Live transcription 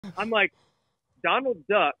I'm like, Donald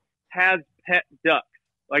Duck has pet ducks.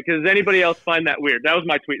 Like, does anybody else find that weird? That was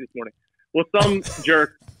my tweet this morning. Well, some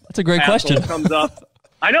jerk. That's a great question. Comes up.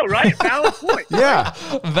 I know, right? Valid point. Yeah.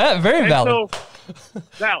 Very valid.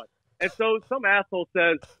 Valid. And so some asshole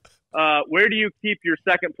says, where do you keep your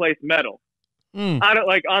second place medal? I don't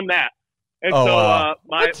like on that. And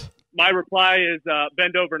my reply is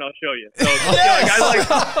bend over and I'll show you. So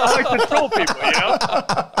I like to troll people, you know.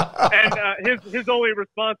 And his only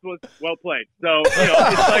response was well played. So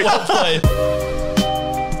it's like well played.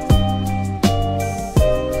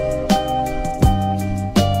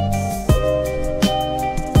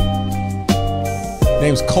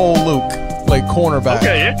 Name's Cole Luke, played cornerback.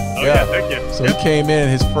 Okay, yeah. Thank you. So he came in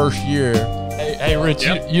his first year. Hey, Rich,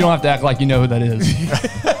 you don't have to act like you know who that is.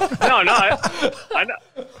 No, I know.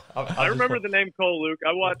 I remember the name Cole Luke.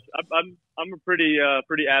 I'm a pretty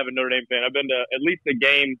avid Notre Dame fan. I've been to at least a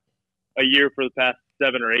game a year for the past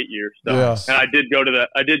 7 or 8 years. So, and I did go to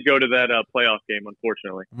that playoff game,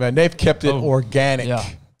 unfortunately. Man, they've kept it organic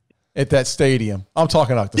at that stadium. I'm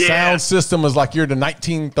talking like the sound system is like you're the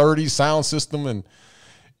 1930s sound system, and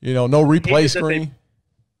no replay screen.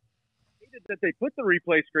 That they put the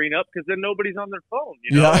replay screen up because then nobody's on their phone.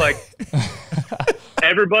 Like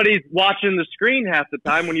everybody's watching the screen half the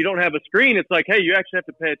time. When you don't have a screen, it's like, hey, you actually have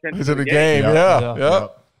to pay attention to the game. Yeah.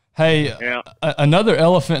 Hey, another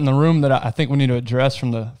elephant in the room that I think we need to address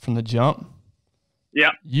from the jump.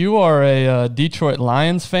 Yeah, you are a Detroit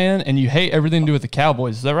Lions fan, and you hate everything to do with the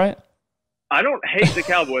Cowboys. Is that right? I don't hate the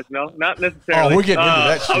Cowboys. No, not necessarily. Oh, we're getting into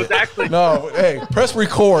that shit. I was actually hey, press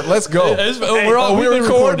record. Let's go. We're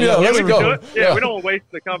recording. Yeah, let's go. Yeah, we don't want to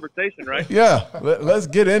waste the conversation, right? Yeah, let's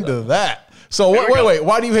get into that. So wait.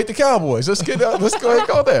 Why do you hate the Cowboys? Let's go ahead and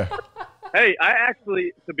go there. Hey, I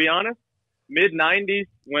actually, to be honest, mid-'90s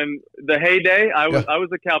when the heyday, I was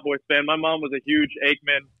a Cowboys fan. My mom was a huge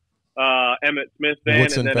Aikman, Emmitt Smith fan,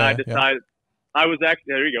 Woodson and then fan, I decided I was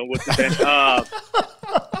actually there. You go, Woodson fan.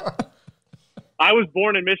 I was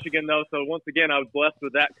born in Michigan, though, so once again, I was blessed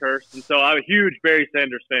with that curse. And so I'm a huge Barry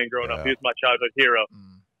Sanders fan growing up. He was my childhood hero.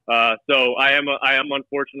 So I am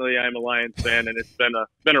unfortunately, I am a Lions fan, and it's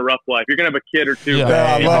been a rough life. You're going to have a kid or two.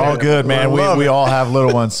 Yeah, all good, man. We all have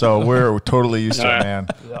little ones, so we're totally used to it, man.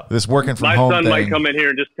 This working from home My son thing. might come in here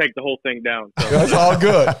and just take the whole thing down. So. That's all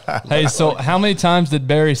good. Hey, so how many times did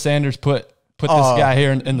Barry Sanders put this guy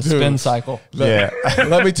here in the spin cycle?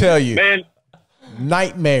 Let me tell you. Man.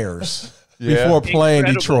 Nightmares. Before playing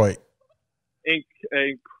Detroit.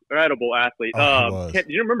 Incredible athlete. Do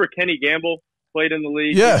you remember Kenny Gamble played in the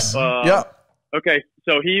league? Yes. Okay,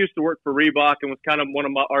 so he used to work for Reebok and was kind of one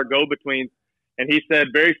of our go-betweens. And he said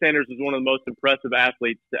Barry Sanders was one of the most impressive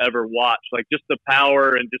athletes to ever watch. Like just the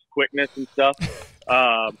power and just quickness and stuff.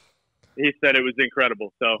 He said it was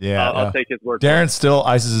incredible. So I'll take his word. Darren still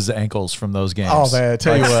ices his ankles from those games. Oh, man, I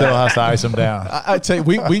tell you what. Still has to ice them down. I tell you,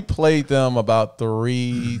 we played them about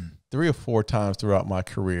three or four times throughout my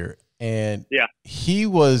career, and he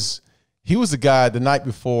was the guy the night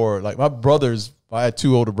before. Like my brothers, I had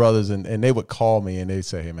 2 older brothers, and they would call me and they'd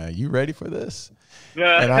say, "Hey man, you ready for this?"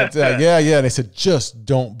 And I'd say, yeah. And they said, "Just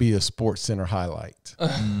don't be a Sports Center highlight.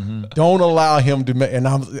 Don't allow him to make." And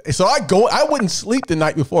I wouldn't sleep the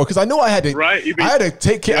night before because I knew I had to. Right, I had to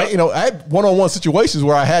take care. I had one-on-one situations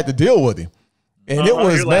where I had to deal with him. And it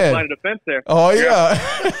was, your last line of defense there. Oh, yeah.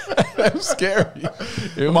 That was scary.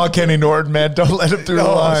 Come on, Kenny Norton, man. Don't let him through the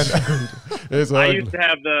line. I used to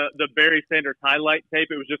have the Barry Sanders highlight tape.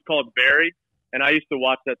 It was just called Barry. And I used to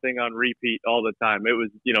watch that thing on repeat all the time. It was,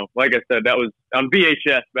 like I said, that was on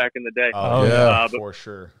VHS back in the day. Oh, yeah, for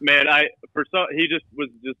sure. Man, I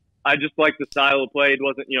just liked the style of play. It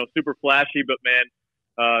wasn't, super flashy, but man,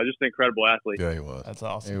 just an incredible athlete. Yeah, he was. That's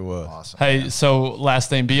awesome. He was awesome. Hey, so last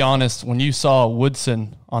thing, be honest. When you saw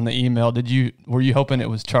Woodson on the email, were you hoping it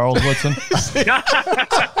was Charles Woodson?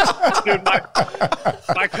 Dude,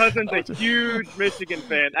 my cousin's a huge Michigan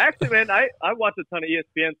fan. Actually, man, I watch a ton of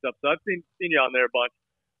ESPN stuff, so I've seen you on there a bunch.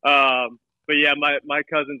 But yeah, my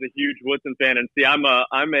cousin's a huge Woodson fan, and see, I'm a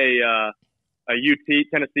UT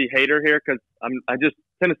Tennessee hater here because I just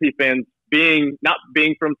Tennessee fans not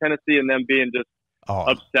being from Tennessee and them being just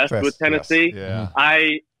obsessed with Tennessee. Yes.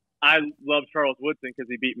 Yeah. I love Charles Woodson because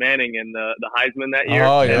he beat Manning in the Heisman that year.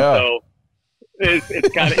 Oh yeah. And so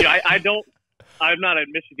it's kind of I'm not a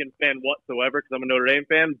Michigan fan whatsoever because I'm a Notre Dame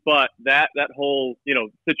fan. But that whole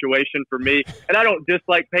situation for me, and I don't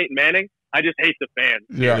dislike Peyton Manning. I just hate the fans.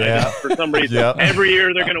 Yeah. For some reason, every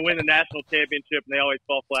year they're going to win the national championship, and they always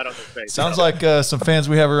fall flat on their face. Sounds like some fans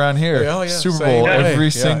we have around here. Yeah, Super Bowl every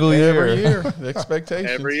single year. Every year, the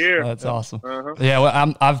expectations. Every year. That's awesome. Yeah,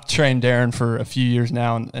 well, I've trained Darren for a few years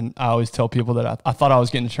now, and I always tell people that I thought I was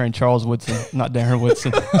getting to train Charles Woodson, not Darren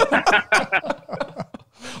Woodson.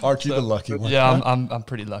 Aren't you the lucky one? Yeah, I'm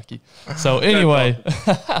pretty lucky. So anyway,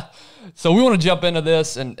 so we want to jump into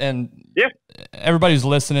this, and everybody who's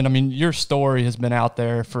listening, I mean, your story has been out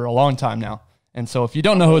there for a long time now. And so if you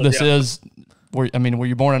don't know who this is, were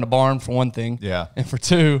you born in a barn, for one thing? Yeah. And for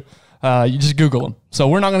two, you just Google them. So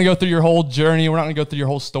we're not going to go through your whole journey. We're not going to go through your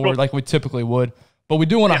whole story like we typically would. But we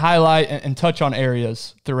do want to highlight and touch on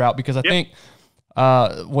areas throughout, because I think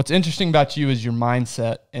what's interesting about you is your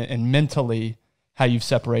mindset and mentally how you've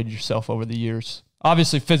separated yourself over the years.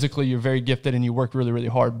 Obviously, physically, you're very gifted and you work really, really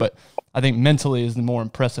hard, but I think mentally is the more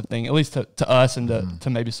impressive thing, at least to us and to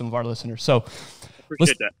maybe some of our listeners. So,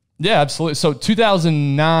 appreciate that. Yeah, absolutely. So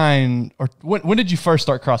 2009, or when did you first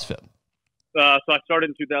start CrossFit? So I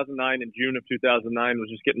started in 2009. In June of 2009, was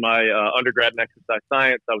just getting my undergrad in exercise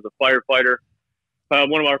science. I was a firefighter.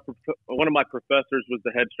 One of my professors was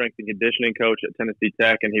the head strength and conditioning coach at Tennessee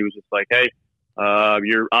Tech, and he was just like, "Hey,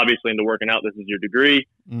 you're obviously into working out. This is your degree,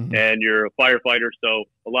 and you're a firefighter. So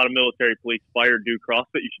a lot of military, police, fire do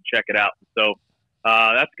CrossFit. You should check it out." So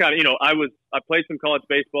that's kind of, I played some college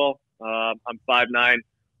baseball. I'm 5'9".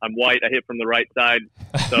 I'm white. I hit from the right side,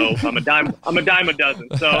 so I'm a dime a dozen.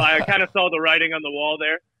 So I kind of saw the writing on the wall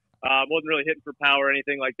there. Wasn't really hitting for power or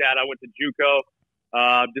anything like that. I went to JUCO.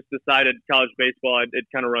 Just decided college baseball, it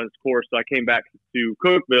kind of run its course. So I came back to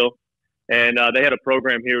Cookeville, and they had a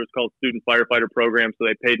program here. It was called Student Firefighter Program. So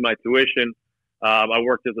they paid my tuition. I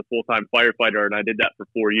worked as a full-time firefighter, and I did that for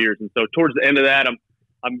 4 years. And so towards the end of that,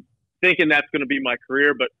 I'm thinking that's going to be my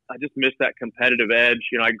career, but I just missed that competitive edge.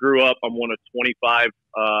 I grew up, I'm one of 25.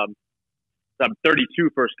 I'm 32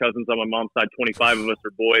 first cousins on my mom's side. 25 of us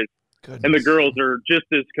are boys. Goodness. And the girls are just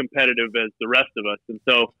as competitive as the rest of us. And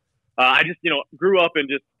so I just, grew up in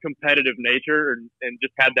just competitive nature and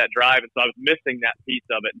just had that drive. And so I was missing that piece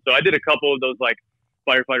of it. And so I did a couple of those like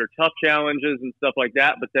firefighter tough challenges and stuff like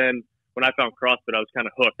that. But then when I found CrossFit, I was kind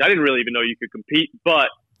of hooked. I didn't really even know you could compete, but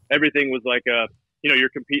everything was like you're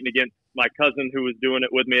competing against my cousin who was doing it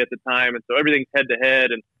with me at the time. And so everything's head to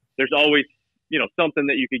head, and there's always, something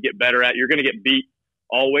that you could get better at. You're going to get beat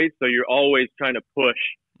always. So you're always trying to push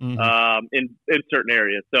in certain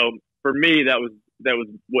areas. So for me, that was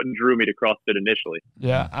what drew me to CrossFit initially.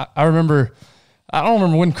 Yeah. I remember, I don't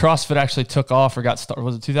remember when CrossFit actually took off or got started.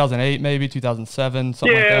 Was it 2008, maybe 2007,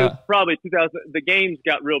 something like that? Yeah, probably 2000. The games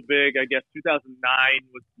got real big. I guess 2009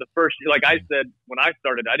 was the first year. Like I said, when I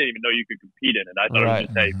started, I didn't even know you could compete in it. I thought it was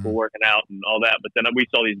just, hey, we're working out and all that. But then we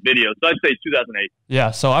saw these videos. So I'd say 2008.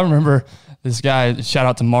 Yeah. So I remember this guy, shout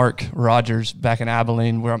out to Mark Rogers back in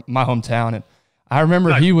Abilene, where my hometown. And I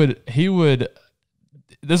remember he would,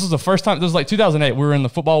 this was the first time, this was like 2008. We were in the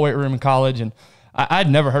football weight room in college, and I'd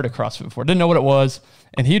never heard of CrossFit before. Didn't know what it was.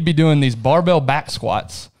 And he'd be doing these barbell back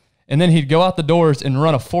squats. And then he'd go out the doors and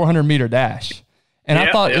run a 400-meter dash. And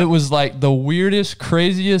I thought it was like the weirdest,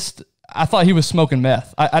 craziest. I thought he was smoking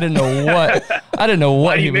meth. I didn't know what I didn't know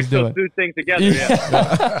what he was doing. Those two things together.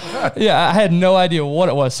 Yeah, I had no idea what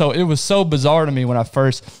it was. So it was so bizarre to me when I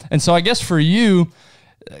first. And so I guess for you,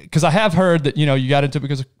 because I have heard that you got into it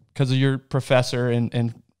because of your professor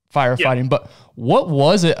and firefighting, but what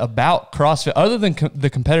was it about CrossFit other than the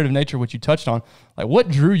competitive nature, which you touched on? Like, what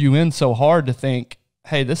drew you in so hard to think,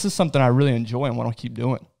 hey, this is something I really enjoy and want to keep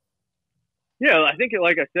doing? Yeah, I think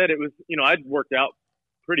like I said, it was, I'd worked out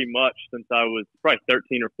pretty much since I was probably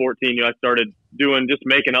 13 or 14. I started just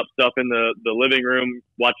making up stuff in the living room,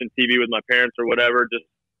 watching TV with my parents or whatever, just,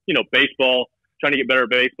 baseball, trying to get better at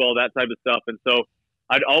baseball, that type of stuff. And so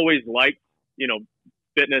I'd always liked,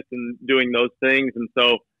 fitness and doing those things. And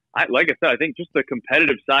so like I said, I think just the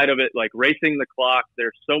competitive side of it, like racing the clock,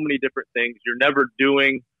 there's so many different things. You're never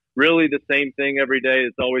doing really the same thing every day.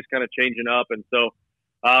 It's always kind of changing up. And so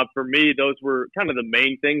for me, those were kind of the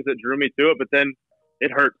main things that drew me to it. But then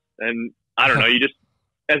it hurts. And I don't know, you just,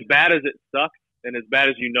 as bad as it sucks and as bad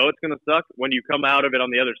as it's going to suck, when you come out of it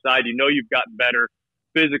on the other side, you've gotten better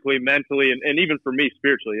physically, mentally, and even for me,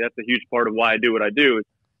 spiritually. That's a huge part of why I do what I do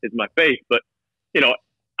is my faith. But,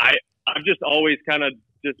 I've just always kind of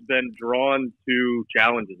just been drawn to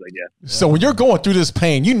challenges, I guess. So when you're going through this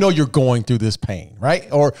pain, you're going through this pain,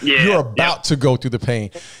 right? Or you're about to go through the pain.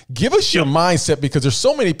 Give us your mindset, because there's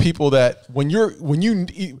so many people that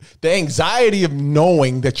the anxiety of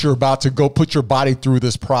knowing that you're about to go put your body through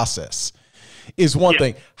this process is one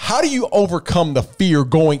thing. How do you overcome the fear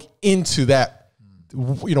going into that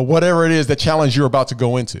whatever it is, that challenge you're about to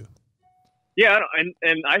go into. Yeah,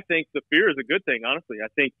 and I think the fear is a good thing, honestly. I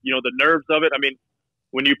think, the nerves of it. I mean,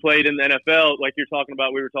 when you played in the NFL, like you're talking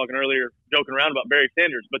about, we were talking earlier, joking around about Barry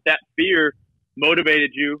Sanders, but that fear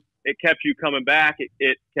motivated you. It kept you coming back.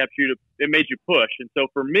 It made you push. And so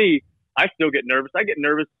for me, I still get nervous. I get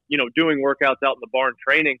nervous, doing workouts out in the barn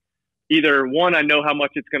training. Either one, I know how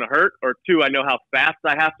much it's going to hurt, or two, I know how fast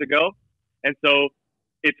I have to go. And so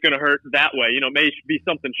it's going to hurt that way. It may be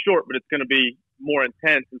something short, but it's going to be more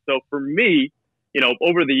intense. And so for me,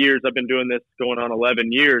 over the years, I've been doing this going on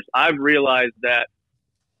 11 years. I've realized that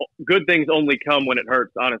good things only come when it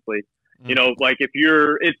hurts, honestly. Like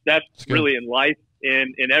that's really in life,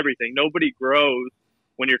 in everything. Nobody grows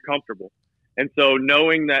when you're comfortable. And so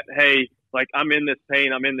knowing that, hey, like I'm in this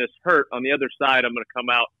pain, I'm in this hurt, on the other side, I'm going to come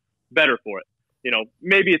out better for it.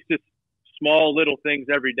 Maybe it's just small little things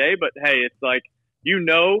every day, but hey, it's like,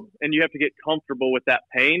 and you have to get comfortable with that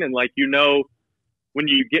pain. And like, when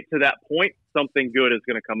you get to that point, something good is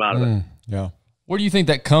going to come out of it. Yeah. Where do you think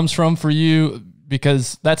that comes from for you?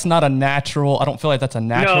 Because that's not a natural, I don't feel like that's a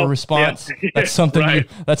natural response. Yeah. That's something right.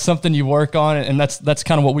 That's something you work on. And that's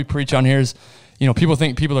kind of what we preach on here is, people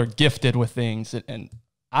think people are gifted with things. And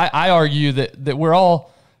I argue that we're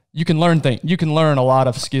all, you can learn things. You can learn a lot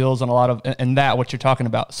of skills and a lot of, and that what you're talking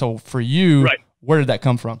about. So for you, right. Where did that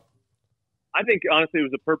come from? I think honestly, it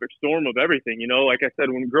was a perfect storm of everything. Like I said,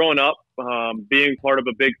 when growing up, being part of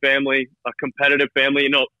a big family, a competitive family,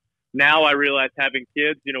 now I realize having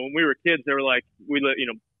kids, when we were kids, they were like,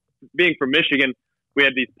 being from Michigan, we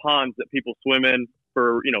had these ponds that people swim in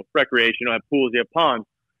for, recreation. You have pools, you have ponds.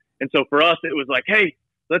 And so for us, it was like, hey,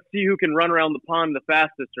 let's see who can run around the pond the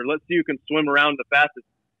fastest, or let's see who can swim around the fastest.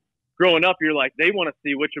 Growing up, you're like, they want to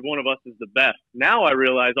see which of one of us is the best. Now I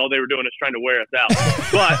realize all they were doing is trying to wear us out.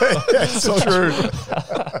 But that's so true.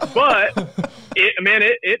 But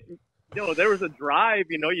there was a drive.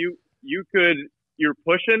 You're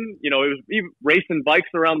pushing. It was even racing bikes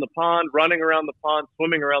around the pond, running around the pond,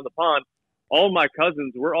 swimming around the pond. All my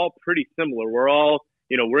cousins, we're all pretty similar. We're all,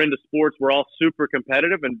 we're into sports. We're all super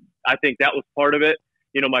competitive, and I think that was part of it.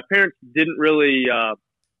 My parents didn't really.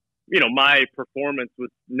 My performance was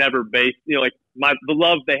never based, the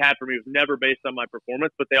love they had for me was never based on my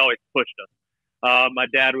performance, but they always pushed us. My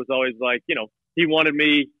dad was always like, he wanted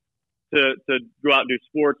me to go out and do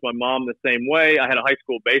sports. My mom the same way. I had a high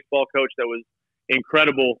school baseball coach that was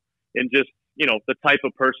incredible in just, the type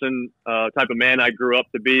of person, type of man I grew up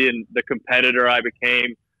to be and the competitor I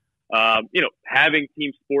became. Having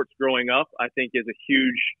team sports growing up, I think is a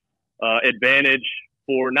huge advantage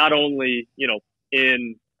for not only,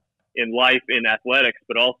 in life, in athletics,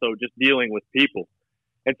 but also just dealing with people.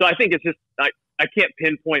 And so I think it's just, I can't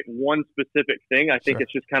pinpoint one specific thing. I think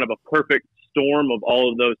it's just kind of a perfect storm of all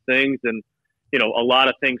of those things. And, a lot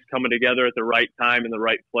of things coming together at the right time in the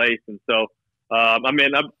right place. And so, I've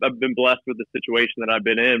been blessed with the situation that I've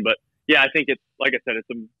been in, but yeah, I think it's, like I said, it's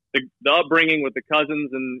the upbringing with the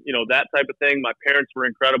cousins and, that type of thing. My parents were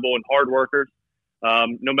incredible and hard workers.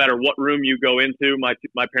 No matter what room you go into, my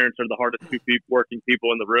parents are the hardest working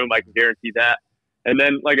people in the room. I can guarantee that. And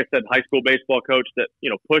then, like I said, high school baseball coach that,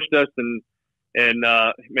 pushed us and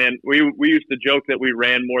man, we used to joke that we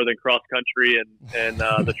ran more than cross country and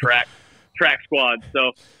the track squad.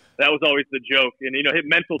 So that was always the joke. And, hit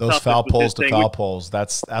mental those toughness foul poles to thing. foul poles.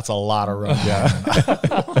 That's a lot of runs.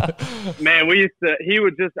 Yeah. Man, he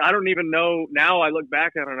would just, I don't even know. Now I look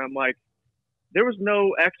back at it and I'm like, there was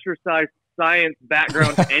no exercise science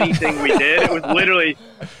background to anything we did. It was literally,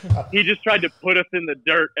 he just tried to put us in the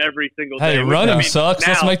dirt every single day. Hey, running sucks.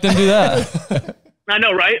 Let's make them do that. I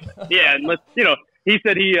know, right? Yeah, and he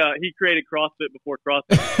said he created CrossFit before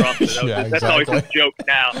CrossFit was CrossFit. That's always a joke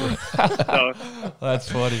now. So. That's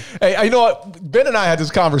funny. Hey, you know what? Ben and I had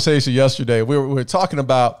this conversation yesterday. We were talking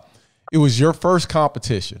about, it was your first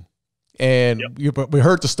competition. And we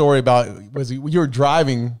heard the story about, you were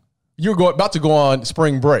driving, you were about to go on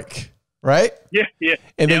spring break. Right? Yeah.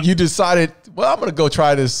 And then you decided, well, I'm going to go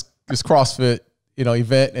try this CrossFit,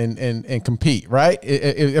 event and compete. Right?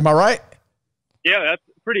 Am I right? Yeah, that's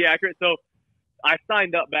pretty accurate. So I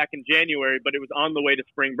signed up back in January, but it was on the way to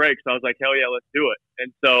spring break. So I was like, hell yeah, let's do it.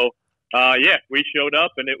 And so, we showed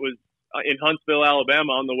up and it was in Huntsville,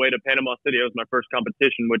 Alabama on the way to Panama City. It was my first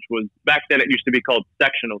competition, which was back then it used to be called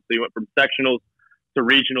sectionals. So you went from sectionals to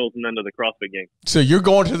regionals and then to the CrossFit game. So you're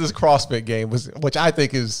going to this CrossFit game, which I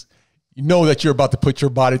think is, that you're about to put your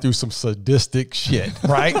body through some sadistic shit,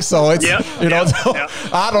 right? So it's,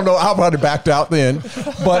 I don't know. I probably backed out then,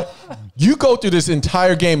 but you go through this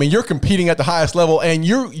entire game and you're competing at the highest level and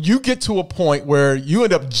you get to a point where you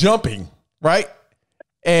end up jumping, right?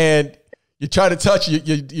 And You try to touch,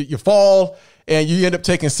 you fall, and you end up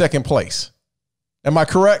taking second place. Am I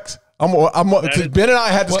correct? Ben and I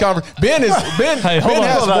had this conversation. Ben Hey,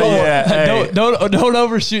 has more. Don't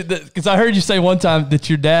overshoot that, because I heard you say one time that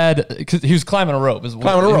your dad, because he was climbing a rope,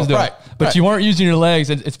 right? But you weren't using your legs.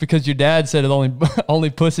 It's because your dad said it only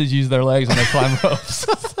pussies use their legs when they climb ropes.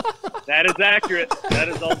 That is accurate. That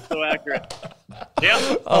is also accurate.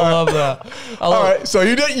 Yeah, I love that. All right, so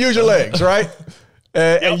you didn't use your legs, right?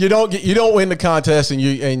 And you don't win the contest, and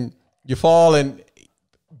you fall. And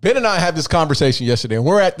Ben and I had this conversation yesterday, and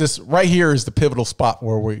we're at this right here is the pivotal spot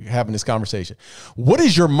where we're having this conversation. What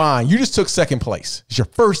is your mind? You just took second place. It's your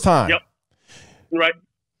first time. Yep. Right.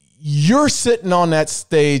 You're sitting on that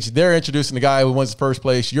stage. They're introducing the guy who wins first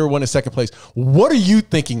place. You're winning second place. What are you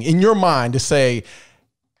thinking in your mind to say,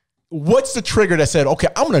 what's the trigger that said, okay,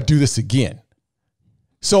 I'm going to do this again?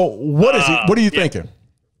 So what is it? What are you thinking?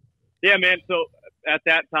 Yeah, man. So at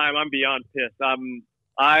that time, I'm beyond pissed.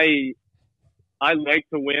 I like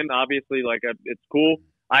to win, obviously. Like, it's cool.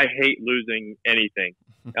 I hate losing anything.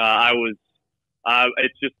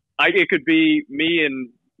 It could be me and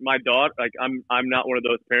my daughter. Like, I'm not one of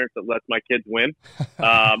those parents that lets my kids win.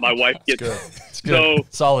 My wife gets so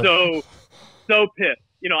pissed.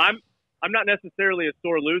 You know, I'm not necessarily a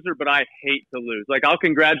sore loser, but I hate to lose. Like, I'll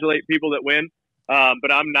congratulate people that win,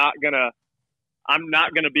 but I'm not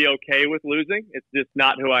gonna be okay with losing. It's just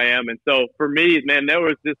not who I am. And so for me, man, there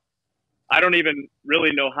was this. I don't even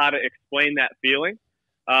really know how to explain that feeling.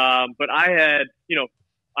 But I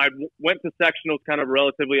went to sectionals, kind of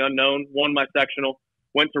relatively unknown, won my sectional,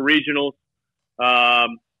 went to regionals,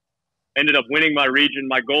 ended up winning my region.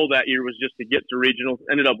 My goal that year was just to get to regionals,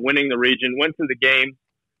 ended up winning the region, went to the game,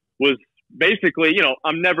 was basically, you know,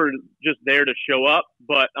 I'm never just there to show up,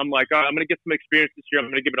 but I'm like, all right, I'm going to get some experience this year. I'm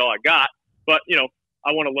going to give it all I got. But, you know,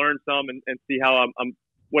 I want to learn some and see how I'm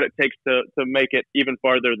what it takes to make it even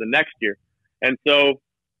farther the next year. And so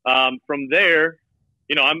from there,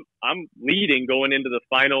 you know, I'm leading going into the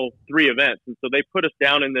final 3 events. And so they put us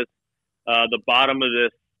down in this, the bottom of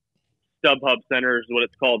this StubHub Center is what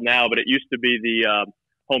it's called now, but it used to be the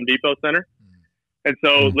Home Depot Center. And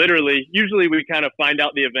so literally, usually we kind of find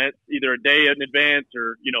out the events either a day in advance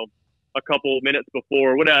or, you know, a couple minutes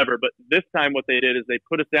before, whatever. But this time what they did is they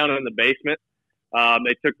put us down in the basement.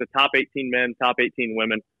 They took the top 18 men, top 18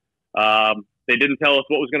 women. They didn't tell us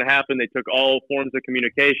what was going to happen. They took all forms of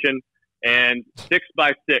communication, and 6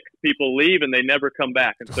 by 6 people leave and they never come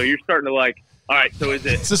back. And so you're starting to like, all right, so is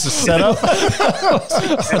this a setup?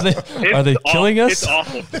 Are they killing us? It's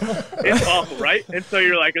awful. It's awful, right? And so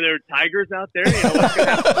you're like, are there tigers out there? You know, what's going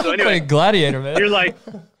to happen? So anyway, gladiator, man. You're like,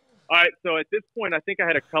 all right, so at this point, I think I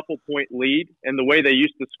had a couple-point lead. And the way they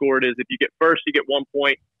used to score it is if you get first, you get 1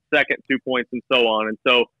 point, second, 2 points, and so on. And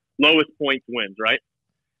so lowest points wins, right?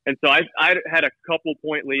 And so I had a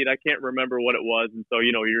couple-point lead. I can't remember what it was. And so,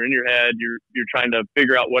 you know, you're in your head. You're trying to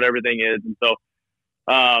figure out what everything is. And so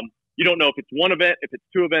you don't know if it's 1 event, if it's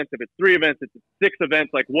 2 events, if it's 3 events, if it's 6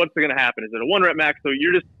 events. Like, what's going to happen? Is it a 1 rep max? So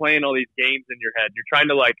you're just playing all these games in your head. You're trying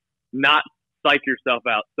to, like, not psych yourself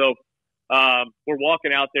out. So we're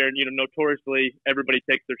walking out there, and, you know, notoriously everybody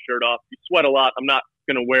takes their shirt off. You sweat a lot. I'm not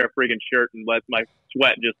going to wear a friggin' shirt and let my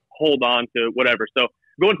sweat just hold on to whatever. So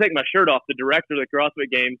go and take my shirt off. The director of the CrossFit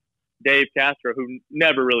Games, Dave Castro, who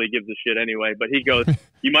never really gives a shit anyway, but he goes,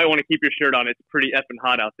 you might want to keep your shirt on. It's pretty effing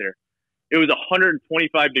hot out there. It was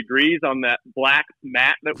 125 degrees on that black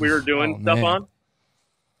mat that we were doing stuff on.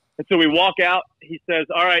 And so we walk out. He says,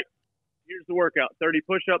 all right, here's the workout. 30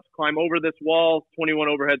 push-ups, climb over this wall, 21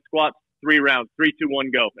 overhead squats, 3 rounds, 3, 2,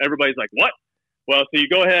 1, go. Everybody's like, what? Well, so you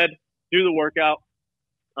go ahead, do the workout.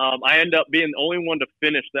 I end up being the only one to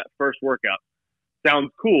finish that first workout. Sounds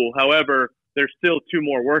cool. However, there's still 2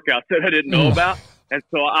 more workouts that I didn't know about. And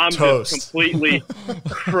so I'm just completely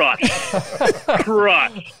crushed.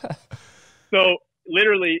 So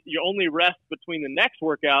literally your only rest between the next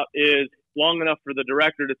workout is long enough for the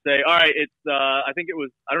director to say, all right, it's, I think it was,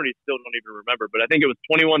 still don't even remember, but I think it was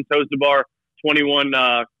 21 toes to bar, 21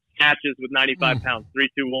 snatches with 95 pounds, 3,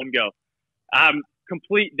 2, 1, go.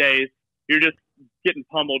 Complete days. You're just getting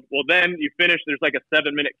pummeled. Well, then you finish, there's like a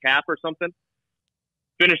 7-minute cap or something.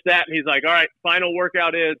 Finish that, and he's like, all right, final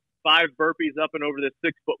workout is 5 burpees up and over this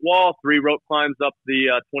 6-foot wall, 3 rope climbs up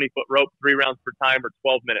the 20-foot rope, 3 rounds per time or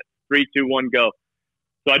 12 minutes. 3, 2, 1, go.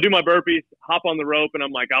 So I do my burpees, hop on the rope, and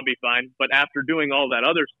I'm like, I'll be fine. But after doing all that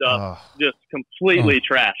other stuff, just completely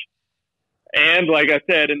trashed. And like I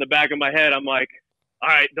said, in the back of my head, I'm like, all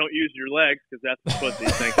right, don't use your legs because that's the pussy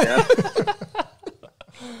thing.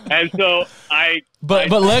 And so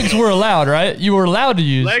But legs were allowed, right? You were allowed to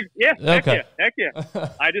use legs. Yeah. Okay. Heck yeah.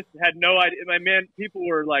 I just had no idea. My man, people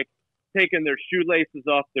were like, taking their shoelaces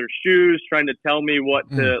off their shoes, trying to tell me what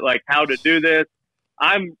to, like, how to do this.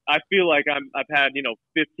 I feel like I've had,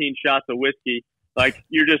 15 shots of whiskey. Like,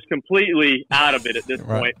 you're just completely out of it at this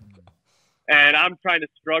point. And I'm trying to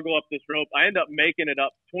struggle up this rope. I end up making it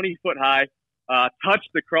up 20 foot high, touch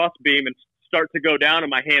the cross beam and start to go down, and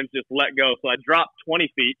my hands just let go. So I drop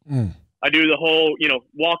 20 feet. I do the whole,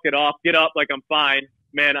 walk it off, get up like I'm fine.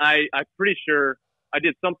 Man, I'm pretty sure I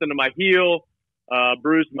did something to my heel,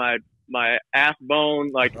 bruised my ass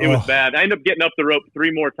bone. Like, it was bad. I ended up getting up the rope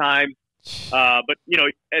 3 more times. But,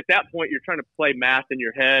 at that point, you're trying to play math in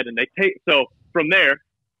your head. And so from there,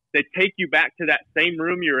 they take you back to that same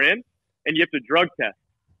room you're in, and you have to drug test.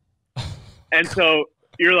 And so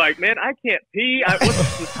you're like, man, I can't pee.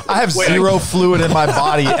 I have zero fluid in my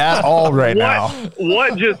body at all now.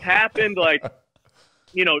 What just happened? Like,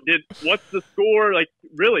 what's the score? Like,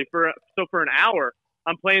 really, for an hour,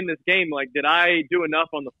 I'm playing this game. Like, did I do enough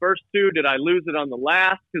on the first 2? Did I lose it on the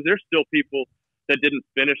last? Because there's still people that didn't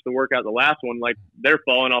finish the workout the last one. Like, they're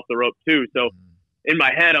falling off the rope too. So in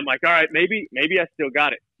my head, I'm like, all right, maybe I still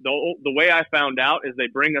got it. The way I found out is they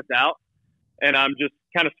bring us out, and I'm just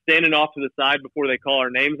kind of standing off to the side before they call our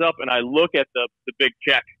names up, and I look at the big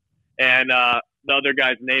check, and the other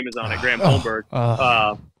guy's name is on it, Graham Holmberg.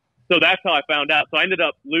 So that's how I found out. So I ended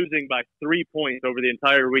up losing by 3 points over the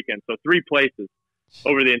entire weekend. So 3 places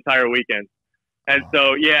over the entire weekend. And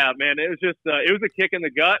so, yeah, man, it was just it was a kick in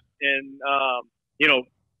the gut. And,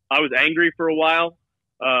 I was angry for a while.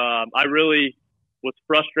 I really was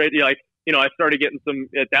frustrated. Like, I started getting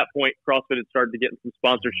at that point, CrossFit had started to get some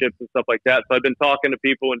sponsorships and stuff like that. So I've been talking to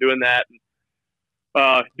people and doing that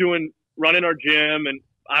and running our gym. And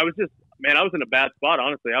I was just, man, I was in a bad spot,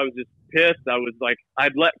 honestly. I was just pissed. I was like,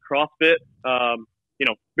 I'd let CrossFit,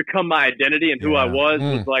 become my identity, and who I was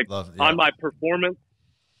like on my performance.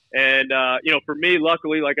 And, for me,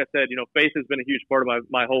 luckily, like I said, faith has been a huge part of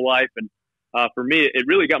my whole life. And for me, it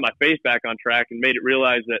really got my faith back on track and made it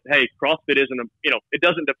realize that, hey, CrossFit isn't it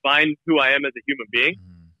doesn't define who I am as a human being.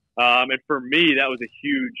 And for me, that was a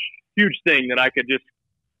huge, huge thing that I could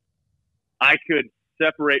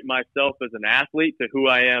separate myself as an athlete to who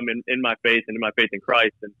I am in my faith and in my faith in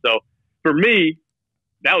Christ. And so for me,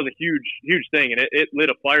 that was a huge, huge thing. And it lit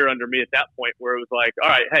a fire under me at that point where it was like, all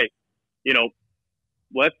right, hey,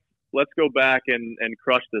 let's go back and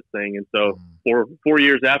crush this thing. And so for 4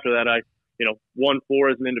 years after that, I, won 4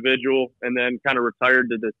 as an individual, and then kind of retired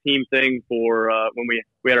to the team thing for when we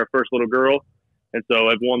had our first little girl. And so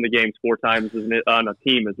I've won the games 4 times on a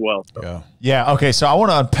team as well. So. Yeah. Okay. So I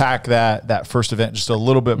want to unpack that first event just a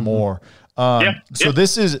little bit more. So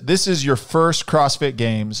this is your first CrossFit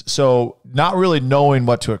Games. So not really knowing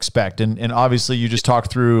what to expect. And obviously you just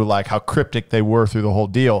talked through like how cryptic they were through the whole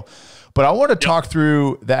deal. But I want to talk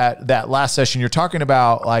through that last session. You're talking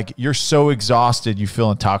about like, you're so exhausted, you feel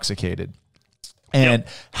intoxicated. And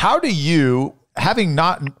how do you, having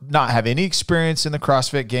not have any experience in the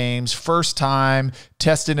CrossFit Games, first time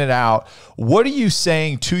testing it out, what are you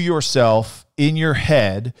saying to yourself in your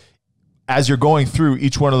head as you're going through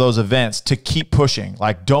each one of those events to keep pushing?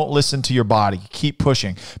 Like, don't listen to your body, keep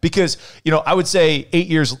pushing. Because, I would say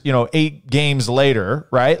 8 games later,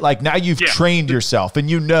 right? Like now you've trained yourself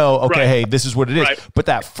and okay, hey, this is what it is. But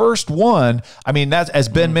that first one, I mean, that's, as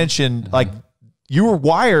Ben mentioned, like, you were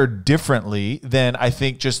wired differently than I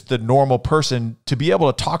think just the normal person to be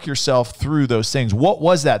able to talk yourself through those things. What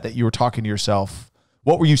was that you were talking to yourself?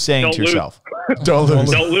 What were you saying to yourself? Don't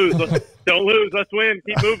lose. Don't lose. Don't lose. Let's win.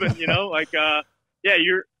 Keep moving.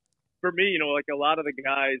 For me, like a lot of the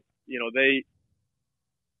guys,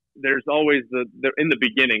 there's always they're in the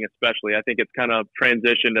beginning, especially, I think it's kind of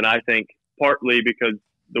transitioned. And I think partly because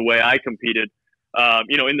the way I competed,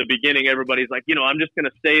 in the beginning, everybody's like, I'm just going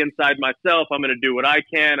to stay inside myself. I'm going to do what I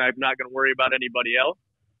can. I'm not going to worry about anybody else.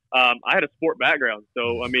 I had a sport background.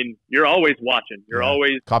 So, I mean, you're always watching. You're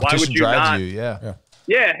always, competition why would you drives not, you. Yeah.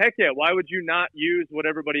 Yeah, heck yeah. Why would you not use what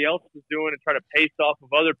everybody else is doing and try to pace off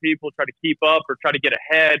of other people, try to keep up or try to get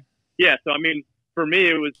ahead? Yeah. So, I mean, for me,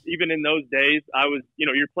 it was even in those days, I was,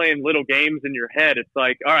 you're playing little games in your head. It's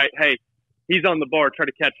like, all right, hey, he's on the bar, try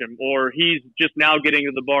to catch him. Or he's just now getting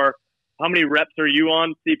to the bar. How many reps are you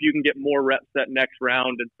on? See if you can get more reps that next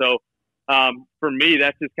round. And so for me,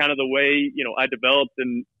 that's just kind of the way, I developed.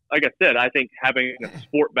 And like I said, I think having a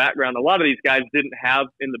sport background, a lot of these guys didn't have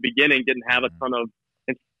a ton of,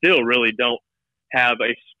 and still really don't have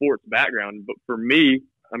a sports background. But for me,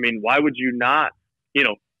 I mean, why would you not,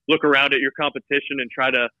 look around at your competition and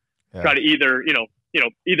try to either,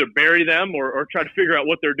 either bury them or try to figure out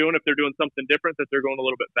what they're doing if they're doing something different, that they're going a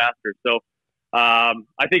little bit faster. So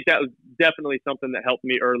I think that was definitely something that helped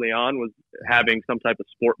me early on, was having some type of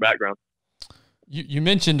sport background. You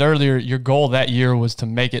mentioned earlier your goal that year was to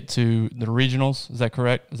make it to the regionals. Is that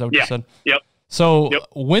correct? Is that what you said? Yep. So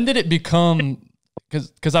when did it become,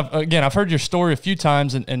 because I've heard your story a few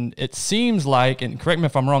times, and it seems like, and correct me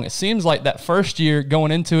if I'm wrong, it seems like that first year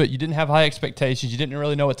going into it, you didn't have high expectations. You didn't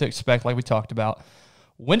really know what to expect, like we talked about.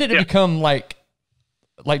 When did it become like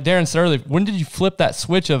Darren said earlier, when did you flip that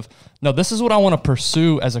switch of, no, this is what I want to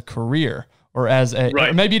pursue as a career, or as a,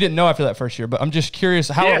 or maybe you didn't know after that first year, but I'm just curious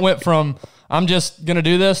how it went from, I'm just going to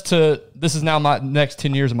do this, to this is now my next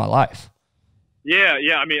 10 years of my life. Yeah.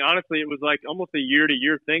 I mean, honestly, it was like almost a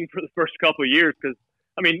year-to-year thing for the first couple of years, because,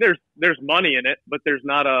 I mean, there's money in it, but there's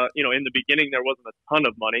not in the beginning, there wasn't a ton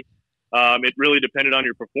of money. It really depended on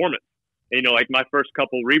your performance. And, like my first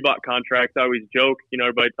couple Reebok contracts, I always joke,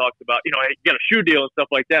 everybody talks about, hey, you got a shoe deal and stuff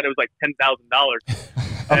like that. It was like $10,000.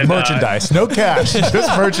 Of merchandise, no cash,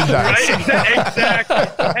 just merchandise. Right?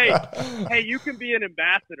 Exactly. Hey, you can be an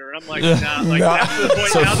ambassador. I'm like, nah. Like, that's the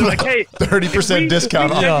point now. They're like, hey, 30%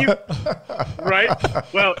 discount off. Right?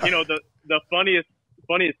 Well, the funniest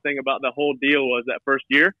thing about the whole deal was that first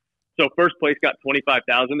year. So first place got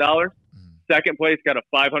 $25,000. Second place got a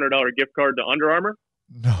 $500 gift card to Under Armour.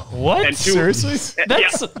 No. What? And seriously?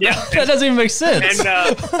 That doesn't even make sense.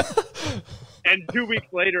 And 2 weeks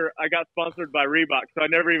later, I got sponsored by Reebok, so I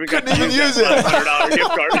never even got to use it. $500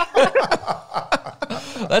 gift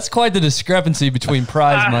card. That's quite the discrepancy between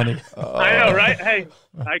prize money. I know, right? Hey,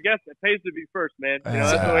 I guess it pays to be first, man.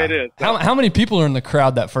 That's the way it is. So. How many people are in the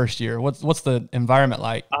crowd that first year? What's the environment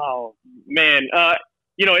like? Oh man,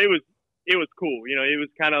 it was cool. It was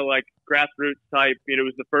kind of like grassroots type. It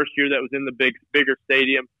was the first year that was in the bigger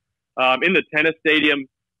stadium. In the tennis stadium,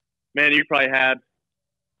 man, you probably had,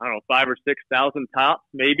 I don't know, 5,000 or 6,000 tops,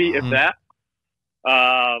 maybe, if that.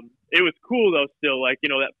 It was cool though. Still, like,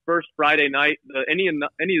 that first Friday night, any of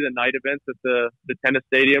the night events at the tennis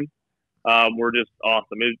stadium were just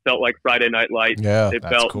awesome. It felt like Friday Night Lights. Yeah, it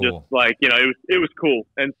felt cool. Just like it was cool.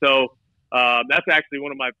 And so that's actually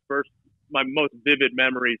one of my most vivid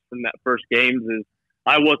memories from that first games is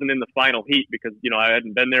I wasn't in the final heat because I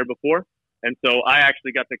hadn't been there before, and so I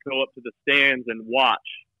actually got to go up to the stands and watch.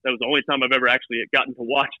 That was the only time I've ever actually gotten to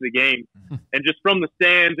watch the game. And just from the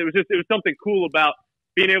stands, it was something cool about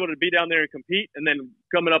being able to be down there and compete, and then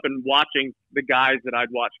coming up and watching the guys that I'd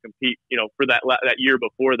watched compete, for that year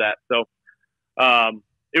before that. So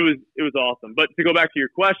it was awesome. But to go back to your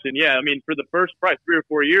question, yeah, I mean, for the first probably 3 or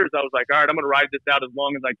 4 years, I was like, all right, I'm going to ride this out as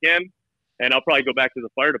long as I can, and I'll probably go back to the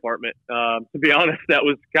fire department. To be honest, that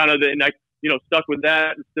was kind of and I stuck with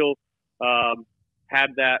that and still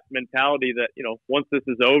had that mentality that, once this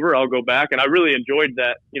is over, I'll go back. And I really enjoyed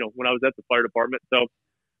that, when I was at the fire department. So,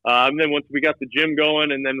 and then once we got the gym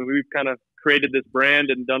going, and then we've kind of created this brand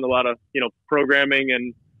and done a lot of, programming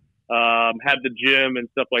and had the gym and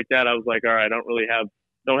stuff like that, I was like, all right, I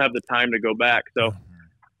don't have the time to go back. So,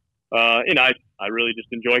 I really just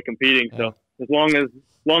enjoy competing. So as long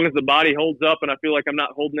as the body holds up and I feel like I'm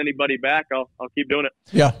not holding anybody back, I'll keep doing it.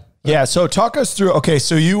 Yeah. Yeah. So talk us through, okay,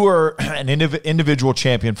 so you were an individual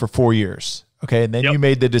champion for 4 years. Okay. And then you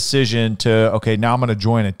made the decision to, okay, now I'm going to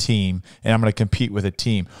join a team and I'm going to compete with a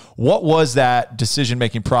team. What was that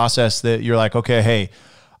decision-making process that you're like, okay, hey,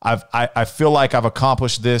 I feel like I've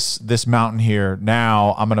accomplished this mountain here.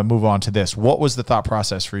 Now I'm going to move on to this. What was the thought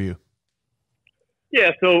process for you?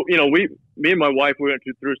 Yeah. So, me and my wife, we went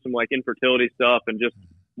through some like infertility stuff, and just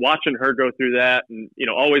watching her go through that, and,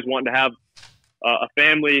 always wanting to have a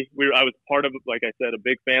family. I was part of, like I said, a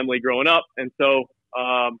big family growing up. And so,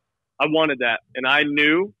 I wanted that. And I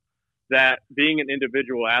knew that being an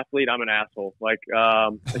individual athlete, I'm an asshole. Like,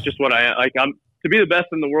 it's just what to be the best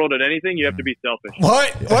in the world at anything, you have to be selfish.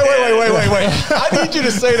 What? Wait. I need you to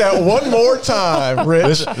say that one more time,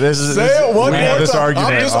 Rich. Say it one more time.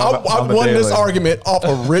 I've won this argument off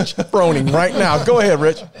of Rich Froning right now. Go ahead,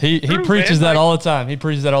 Rich. He preaches that all the time. He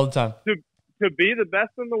preaches that all the time. To be the best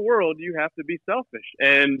in the world, you have to be selfish.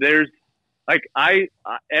 And there's like,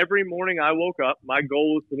 every morning I woke up, my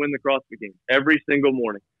goal was to win the CrossFit Games every single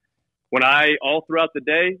morning. When all throughout the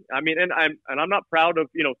day, I mean, and I'm not proud of,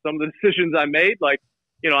 some of the decisions I made. Like,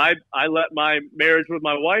 I let my marriage with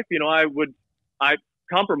my wife, I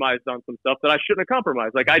compromised on some stuff that I shouldn't have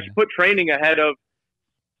compromised. Like, I put training ahead of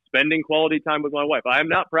spending quality time with my wife. I am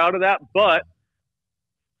not proud of that, but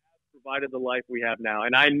provided the life we have now.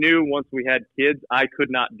 And I knew once we had kids, I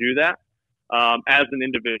could not do that as an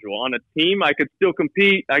individual. On a team, I could still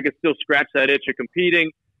compete. I could still scratch that itch of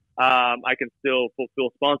competing. I can still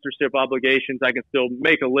fulfill sponsorship obligations. I can still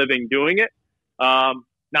make a living doing it.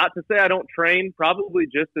 not to say I don't train probably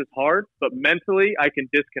just as hard, but mentally I can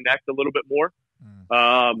disconnect a little bit more.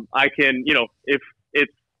 I can, you know, if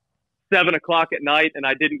it's 7 o'clock at night and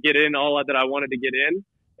I didn't get in all that I wanted to get in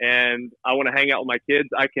and I want to hang out with my kids,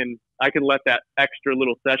 I can let that extra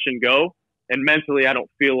little session go. And mentally, I don't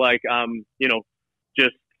feel like I'm, you know,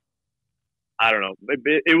 just, I don't know,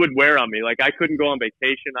 it would wear on me. Like I couldn't go on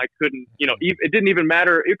vacation. I couldn't, you know, it didn't even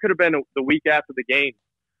matter. It could have been the week after the game.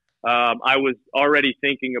 I was already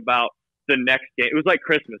thinking about the next game. It was like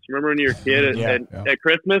Christmas. Remember when you were a kid at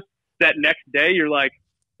Christmas? That next day, you're like,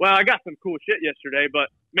 well, I got some cool shit yesterday, but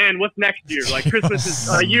man, what's next year? Like Christmas is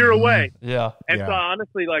a year away. Yeah. And so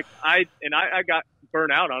honestly, like I got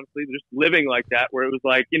burnt out, honestly, just living like that, where it was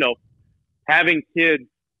like, you know, having kids,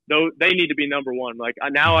 though they need to be number one. Like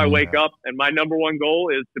now I wake up and my number one goal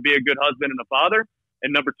is to be a good husband and a father.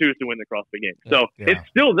 And number 2 is to win the CrossFit Games. So it's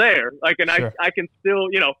still there. Like, and I can still,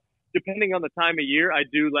 you know, depending on the time of year, I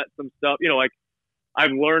do let some stuff, you know, like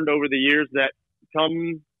I've learned over the years that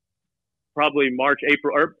come probably March,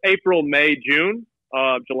 April, May, June,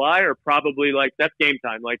 July are probably like, that's game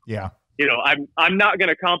time. Like, you know, I'm not going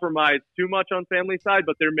to compromise too much on family side,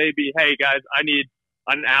 but there may be, hey guys, I need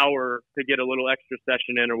an hour to get a little extra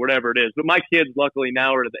session in or whatever it is. But my kids luckily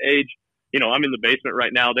now are at the age, you know, I'm in the basement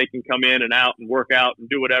right now. They can come in and out and work out and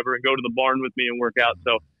do whatever and go to the barn with me and work out.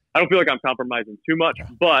 So I don't feel like I'm compromising too much,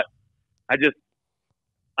 but I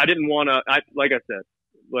didn't want to, like I said,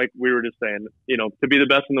 like we were just saying, you know, to be the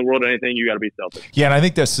best in the world at anything, you got to be selfish. Yeah. And I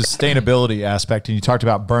think that sustainability aspect, and you talked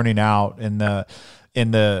about burning out and the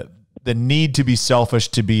need to be selfish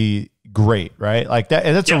to be great, right? Like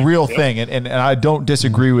that's a real thing. And I don't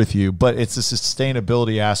disagree with you, but it's a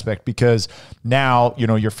sustainability aspect, because now, you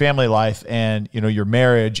know, your family life and, you know, your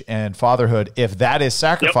marriage and fatherhood, if that is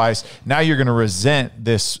sacrificed, now you're going to resent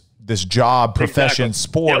this job, profession,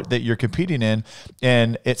 sport that you're competing in.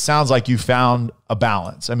 And it sounds like you found a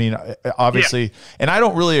balance. I mean, obviously, and I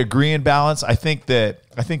don't really agree in balance. I think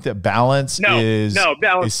that balance is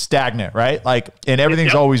stagnant, right? Like, and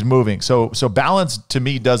everything's always moving. So balance to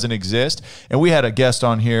me doesn't exist. And we had a guest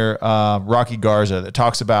on here, Rocky Garza, that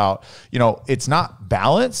talks about, you know, it's not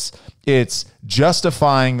balance. It's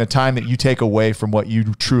justifying the time that you take away from what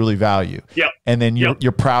you truly value. And then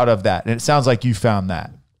you're proud of that. And it sounds like you found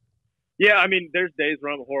that. Yeah, I mean, there's days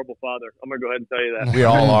where I'm a horrible father. I'm gonna go ahead and tell you that. We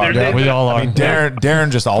all are. We all are. I mean,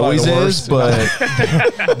 Darren just always is, but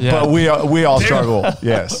but we all struggle.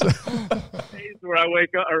 Yes. Days where I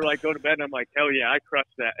wake up or like go to bed and I'm like, hell yeah, I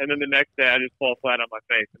crushed that, and then the next day I just fall flat on my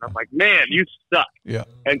face and I'm like, man, you suck. Yeah.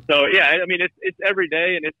 And so I mean, it's every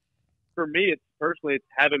day, and it's for me, it's personally, it's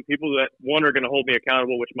having people that are going to hold me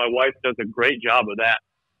accountable, which my wife does a great job of that.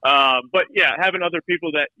 But yeah, having other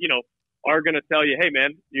people that, you know, are going to tell you, hey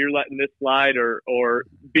man, you're letting this slide, or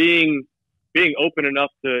being open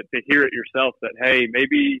enough to hear it yourself that, hey,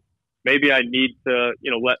 maybe I need to,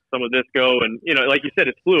 you know, let some of this go. And, you know, like you said,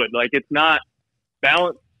 it's fluid. Like it's not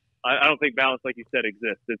balance. I don't think balance, like you said,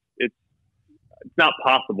 exists. It's not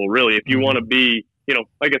possible really. If you want to be, you know,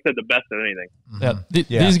 like I said, the best at anything.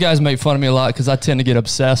 These guys make fun of me a lot because I tend to get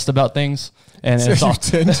obsessed about things. And it's all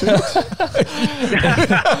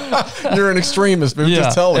you're an extremist, but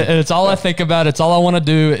just tell me. It's all I think about. It's all I want to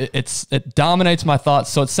do. It dominates my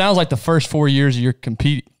thoughts. So it sounds like the first 4 years of your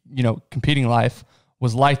competing life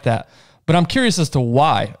was like that. But I'm curious as to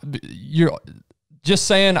why. You're just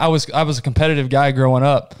saying I was a competitive guy growing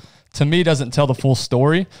up, to me doesn't tell the full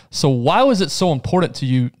story. So why was it so important to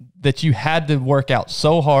you that you had to work out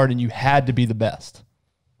so hard and you had to be the best?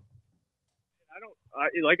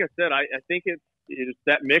 Like I said, I think it's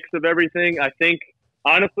that mix of everything. I think,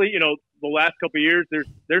 honestly, you know, the last couple of years,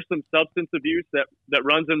 there's some substance abuse that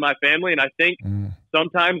runs in my family, and I think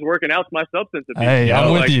sometimes working out's my substance abuse. Hey,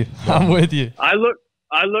 I'm with you. I'm with you. I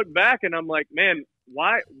look back and I'm like, man,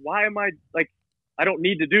 why am I like? I don't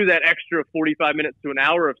need to do that extra 45 minutes to an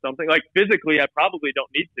hour of something. Like physically, I probably don't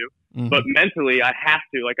need to, but mentally, I have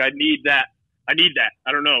to. Like I need that. I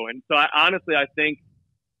don't know. And so I think,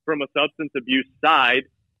 from a substance abuse side,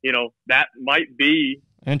 you know, that might be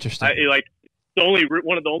interesting. Like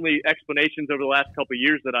one of the only explanations over the last couple of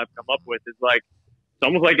years that I've come up with is like, it's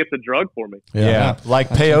almost like it's a drug for me. Yeah. Like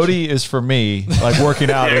peyote is for me, like working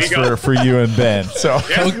out is for you and Ben. So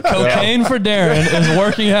cocaine for Darren is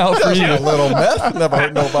working out for you. A little meth never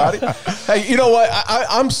hurt nobody. Hey, you know what?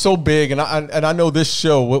 I'm so big, and I know this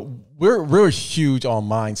show, we're huge on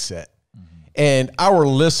mindset. And our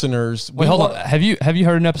listeners. Wait, hold on. Have you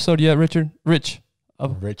heard an episode yet, Richard? Richard.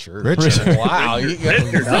 Wow. You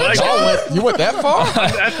went that far?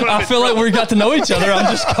 I feel like we got to know each other.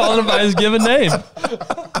 I'm just calling him by his given name.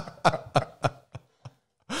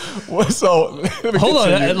 So hold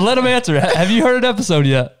on, let him answer. Have you heard an episode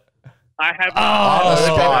yet? I have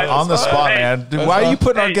on the spot, man. Dude, why are you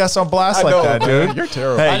putting our guests on blast like that, dude? You're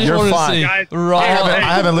terrible. Hey, you're fine. Guys, I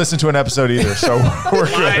haven't listened to an episode either, so we're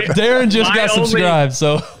good. Darren just got subscribed,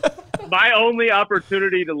 so my only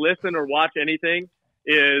opportunity to listen or watch anything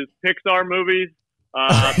is Pixar movies,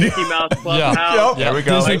 Mickey Mouse Clubhouse. There we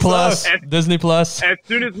go. Disney Plus. As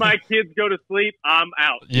soon as my kids go to sleep, I'm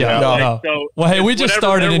out. Yeah. No. So well, hey, we just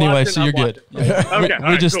started anyway, so you're good. Okay,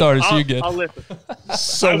 we just started, so you're good. I'll listen.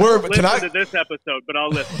 So listen to this episode, but I'll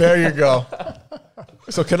listen. There you go.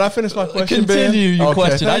 So can I finish my question, Continue Ben? your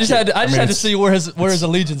question. I just had to see where his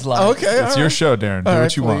allegiance lies. Okay, it's your show, Darren. Do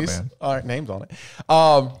what you want, man. All right, names on it.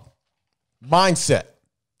 Mindset.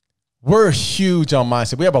 We're huge on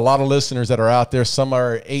mindset. We have a lot of listeners that are out there. Some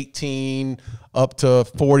are 18 up to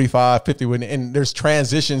 45, 50. And there's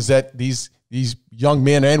transitions that these young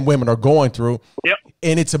men and women are going through. Yep.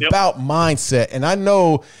 And it's about mindset. And I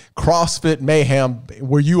know CrossFit Mayhem,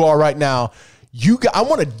 where you are right now, I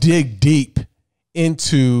want to dig deep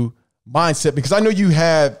into mindset because I know you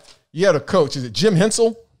had a coach. Is it Jim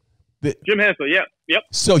Hensel? Jim Hensel, yep.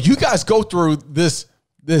 So you guys go through this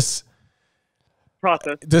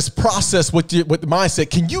process with the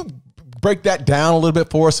mindset. Can you break that down a little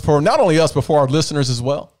bit for us, for not only us, but for our listeners as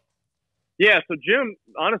well? Yeah. So Jim,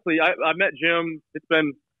 honestly, I met Jim. It's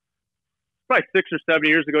been probably 6 or 7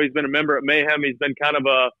 years ago. He's been a member at Mayhem. He's been kind of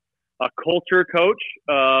a culture coach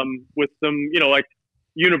with some, like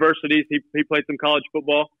universities. He played some college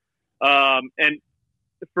football. And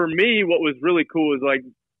for me, what was really cool is like,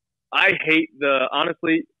 I hate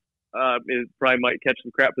it probably might catch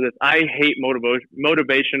some crap for this. I hate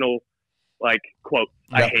motivational like quotes.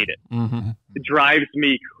 Yep. I hate it. Mm-hmm. It drives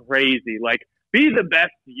me crazy. Like, be the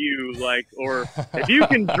best you, like, or if you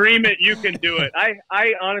can dream it, you can do it.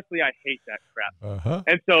 I honestly hate that crap. Uh-huh.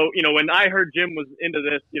 And so, when I heard Jim was into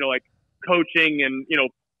this, like coaching and,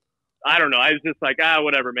 I don't know, I was just like,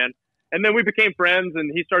 whatever, man. And then we became friends and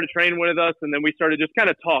he started training with us. And then we started just kind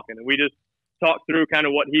of talking and we just talked through kind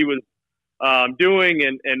of what he was doing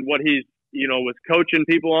and what he's, was coaching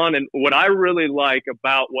people on. And what I really like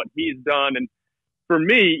about what he's done. And for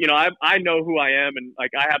me, I know who I am and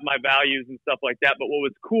like, I have my values and stuff like that. But what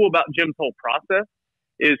was cool about Jim's whole process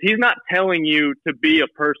is he's not telling you to be a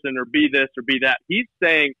person or be this or be that. He's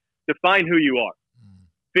saying, define who you are,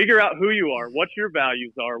 figure out who you are, what your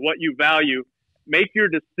values are, what you value, make your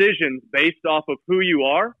decisions based off of who you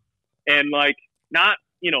are. And like, not,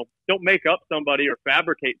 don't make up somebody or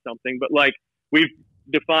fabricate something, but like we've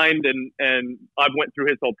defined and I went through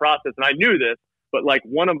his whole process and I knew this, but like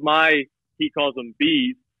one of my, he calls them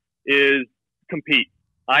B's, is compete.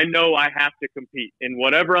 I know I have to compete in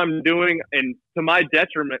whatever I'm doing, and to my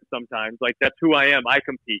detriment sometimes, like that's who I am. I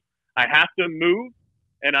compete. I have to move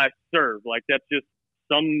and I serve. Like that's just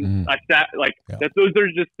those are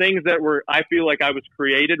just things that I feel like I was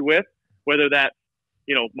created with, whether that's,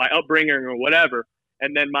 my upbringing or whatever.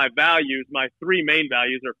 And then my values, my three main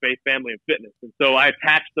values are faith, family, and fitness. And so I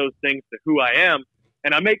attach those things to who I am,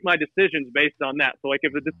 and I make my decisions based on that. So like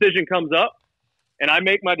if a decision comes up and I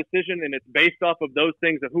make my decision and it's based off of those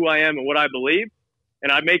things of who I am and what I believe,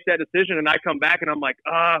 and I make that decision and I come back and I'm like,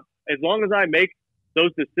 as long as I make those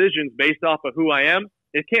decisions based off of who I am,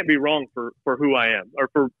 it can't be wrong for who I am or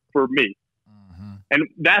for me. Mm-hmm. And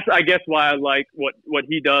that's, I guess, why I like what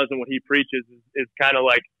he does and what he preaches is kind of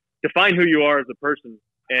like, define who you are as a person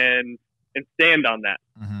and stand on that.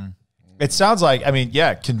 Mm-hmm. It sounds like,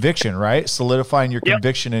 conviction, right? Solidifying your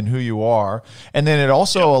conviction in who you are. And then it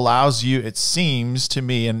also allows you, it seems to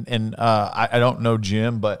me, and I don't know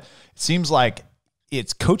Jim, but it seems like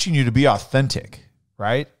it's coaching you to be authentic,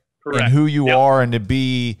 right? Correct. And who you are, and to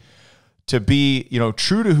be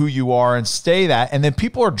true to who you are and stay that. And then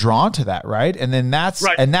people are drawn to that, right? And then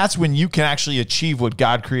that's when you can actually achieve what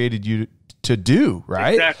God created you to do,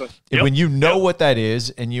 right? Exactly. Yep. When you know what that is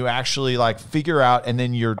and you actually like figure out, and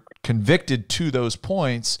then you're convicted to those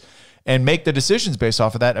points and make the decisions based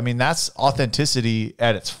off of that. That's authenticity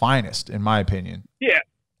at its finest, in my opinion. Yeah.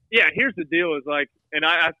 Yeah. Here's the deal is like, and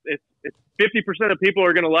it's 50% of people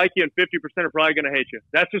are going to like you and 50% are probably going to hate you.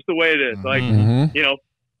 That's just the way it is. Like, and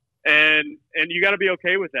you got to be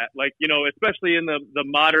okay with that. Like, especially in the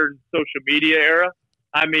modern social media era.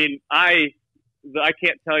 I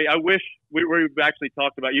can't tell you. I wish we've actually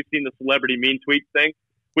talked about, you've seen the celebrity mean tweet thing.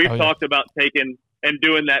 We've talked about taking and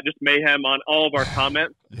doing that, just mayhem on all of our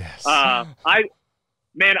comments. Yes. I like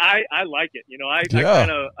it.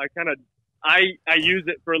 I use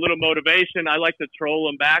it for a little motivation. I like to troll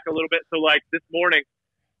them back a little bit. So like this morning,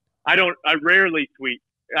 I rarely tweet.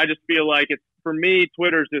 I just feel like for me,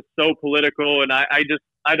 Twitter's just so political, and I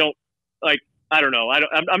I don't know.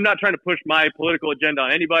 I'm not trying to push my political agenda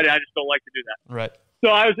on anybody. I just don't like to do that. Right.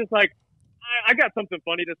 So I was just like, I got something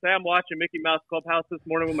funny to say. I'm watching Mickey Mouse Clubhouse this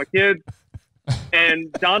morning with my kids,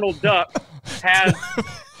 and Donald Duck has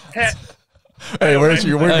pet. Hey, we're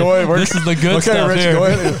going. This is the good stuff Rich, here. go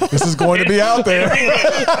ahead. This is going to be out there.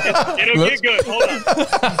 It'll get good. Hold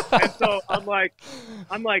on. And so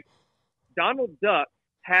I'm like, Donald Duck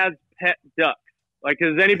has pet ducks. Like,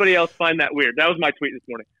 does anybody else find that weird? That was my tweet this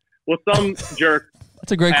morning. Well, some jerk.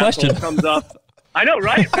 That's a great question. Comes up. I know,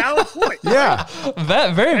 right? Valid point. Yeah.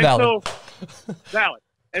 Very valid. Valid.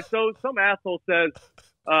 And so some asshole says,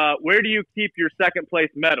 where do you keep your second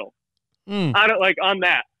place medal? I don't on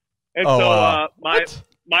that. And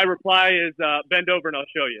my reply is bend over and I'll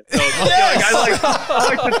show you. So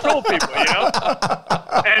I like to troll people,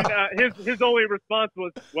 And his only response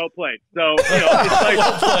was well played. So it's like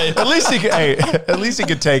well played. At least he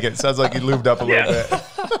could take it. Sounds like he lubed up a little bit.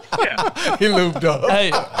 Yeah. He lubed up.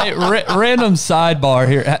 Hey, random sidebar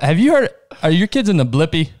here. Have you heard? Are your kids in the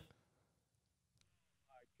Blippy?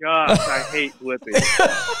 Gosh, I hate Blippy.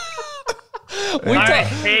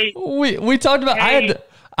 We talked about.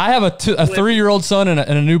 I have a 3-year-old son and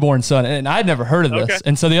a newborn son, and I'd never heard of this. Okay.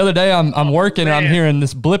 And so the other day, I'm working and I'm hearing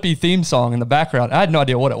this Blippy theme song in the background. I had no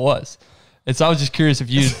idea what it was, and so I was just curious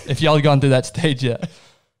if y'all had gone through that stage yet.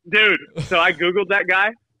 Dude, so I googled that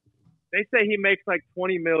guy. They say he makes like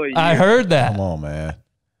 $20 million a year. I heard that. Come on, man.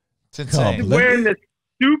 It's insane. He's wearing this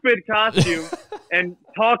stupid costume and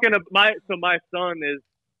talking to my son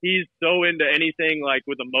he's so into anything like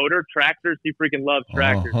with a motor, tractors. He freaking loves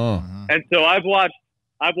tractors. And so I've watched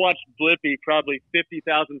Blippy probably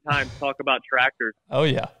 50,000 times talk about tractors. Oh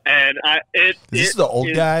yeah. And is this the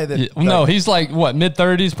old guy that? No, he's like what,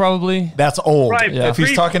 mid-30s probably. That's old. Right. Yeah. If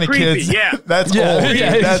he's talking to creepy, kids, yeah. that's old.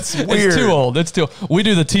 Yeah, That's weird. It's too old. It's too. We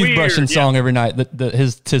do the teeth brushing song every night.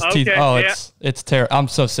 His teeth. Oh, it's terrible. I'm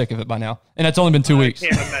so sick of it by now, and it's only been 2 weeks.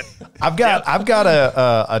 I've got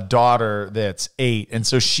a daughter that's 8, and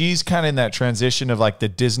so she's kind of in that transition of like the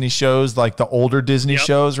Disney shows, like the older Disney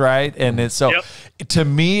shows, right? And it's so to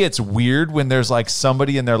me, it's weird when there's like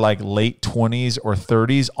somebody in their like late 20s or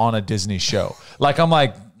 30s on a Disney show. Like I'm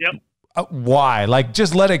like, why? Like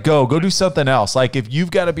just let it go. Go do something else. Like if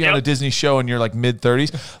you've got to be on a Disney show and you're like mid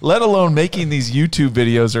 30s, let alone making these YouTube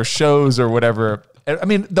videos or shows or whatever. I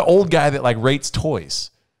mean, the old guy that like rates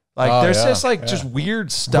toys. Like there's just like just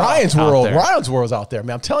weird stuff. Ryan's World's out there,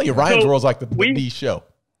 man. I'm telling you, Ryan's World's like the show.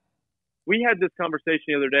 We had this conversation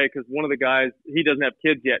the other day because one of the guys, he doesn't have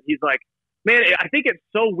kids yet. He's like, man, I think it's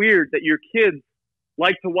so weird that your kids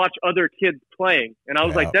like to watch other kids playing. And I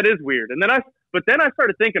was like, that is weird. And then I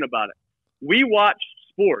started thinking about it. We watch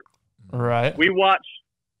sports. Right. We watch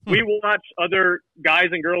other guys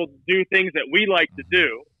and girls do things that we like to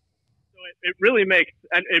do. So it really makes,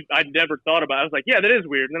 and I'd never thought about it. I was like, yeah, that is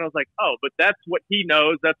weird. And then I was like, oh, but that's what he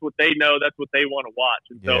knows. That's what they know. That's what they want to watch.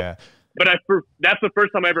 And so, but that's the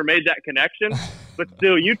first time I ever made that connection. But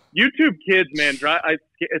still, YouTube kids, man,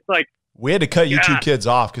 it's like, we had to cut YouTube Kids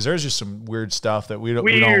off because there's just some weird stuff that we don't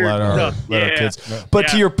let our kids. But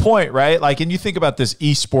to your point, right? Like, and you think about this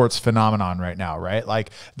esports phenomenon right now, right?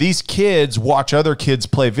 Like these kids watch other kids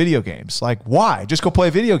play video games. Like, why? Just go play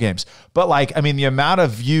video games. But like, I mean, the amount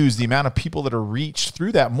of views, the amount of people that are reached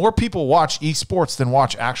through that, more people watch esports than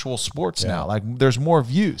watch actual sports now. Like, there's more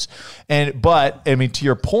views. But I mean, to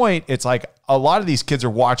your point, it's like a lot of these kids are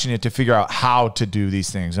watching it to figure out how to do these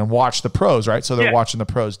things and watch the pros, right? So they're watching the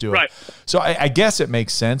pros do it. So I guess it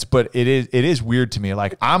makes sense, but it is weird to me.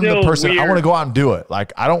 Like I'm the person, I want to go out and do it.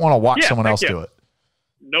 Like I don't want to watch someone else do it.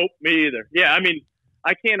 Nope, me either. Yeah, I mean,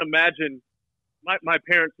 I can't imagine. My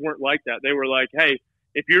parents weren't like that. They were like, hey,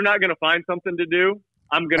 if you're not going to find something to do,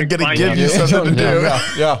 I'm going to give you something to do.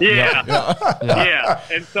 Yeah.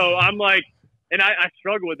 And so I'm like, and I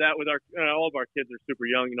struggle with that with all of our kids are super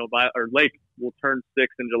young. You know, Lake will turn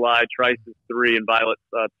 6 in July, Trice is 3, and Violet's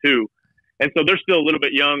 2. And so they're still a little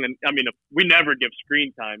bit young. And I mean, we never give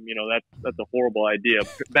screen time. You know, that's a horrible idea.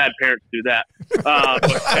 Bad parents do that.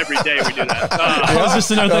 But every day we do that. I was just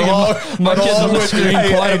sitting there thinking, my kids on the screen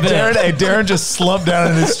quite a bit. Darren just slumped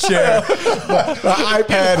down in his chair. The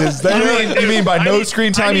iPad is there. You mean by no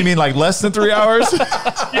screen time? You mean like less than 3 hours?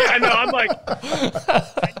 Yeah, I know. I'm like,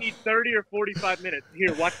 I need 30 or 45 minutes.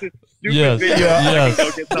 Here, watch this stupid video. I can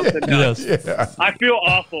go get something done. I feel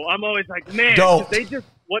awful. I'm always like, man, they just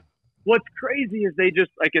what's crazy is they just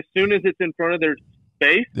like as soon as it's in front of their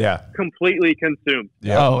face, completely consumed.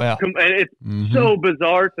 And it's so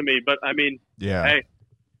bizarre to me. But I mean, hey,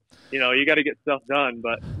 you know, you got to get stuff done.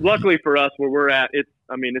 But luckily for us, where we're at, it's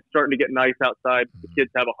starting to get nice outside. The kids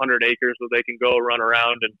have 100 acres where they can go run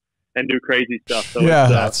around, and and do crazy stuff. So yeah,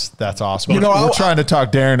 that's awesome. We're trying to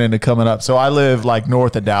talk Darren into coming up. So I live like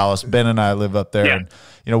north of Dallas. Ben and I live up there. Yeah.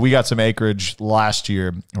 And, we got some acreage last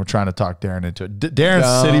year. We're trying to talk Darren into it.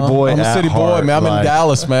 Darren's city boy. I'm a city boy, man. I'm in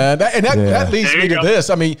Dallas, man. That leads me to go. this.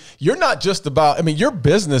 I mean, you're not just about, I mean, your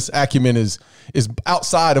business acumen is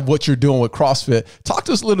outside of what you're doing with CrossFit. Talk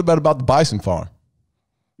to us a little bit about the Bison Farm.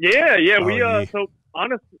 Yeah. So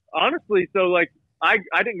honestly, so like, I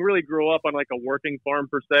didn't really grow up on like a working farm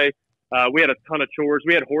per se. We had a ton of chores.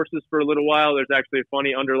 We had horses for a little while. There's actually a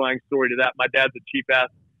funny underlying story to that. My dad's a cheap ass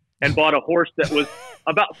and bought a horse that was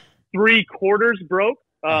about 3/4 broke,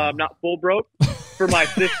 not full broke, for my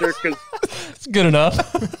sister. Cause it's good enough.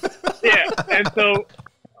 Yeah. And so,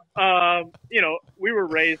 we were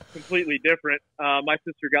raised completely different. My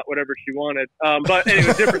sister got whatever she wanted. But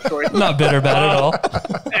anyway, different story. Not bitter about it at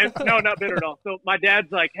all. No, not bitter at all. So my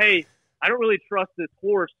dad's like, hey, I don't really trust this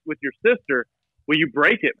horse with your sister. Will you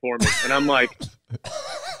break it for me? And I'm like,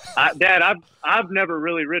 Dad, I've never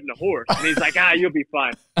really ridden a horse. And he's like, you'll be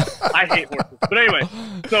fine. I hate horses. But anyway,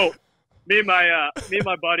 so me and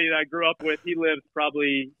my buddy that I grew up with, he lives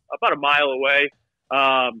probably about a mile away.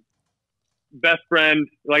 Best friend,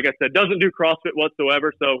 like I said, doesn't do CrossFit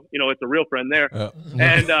whatsoever. So, it's a real friend there.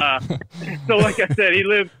 And so like I said, he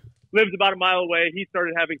lives about a mile away. He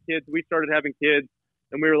started having kids. We started having kids.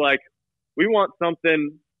 And we were like, we want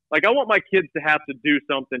something, like I want my kids to have to do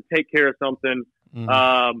something, take care of something,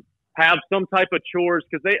 have some type of chores.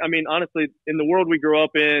 Cause honestly, in the world we grew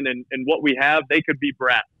up in and what we have, they could be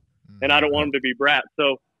brats and I don't want them to be brats.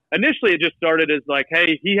 So initially it just started as like,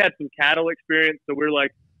 hey, he had some cattle experience. So we're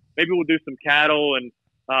like, maybe we'll do some cattle and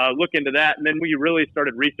look into that. And then we really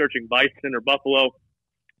started researching bison or buffalo,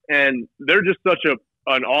 and they're just such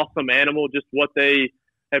an awesome animal, just what they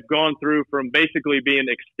have gone through from basically being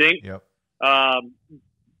extinct. Yep.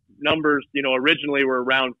 Numbers, originally were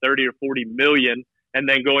around 30 or 40 million and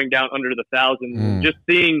then going down under the thousands, just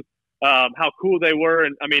seeing how cool they were.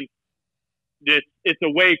 And it's a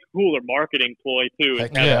way cooler marketing ploy too.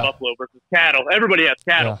 It's kind of buffalo versus cattle. Everybody has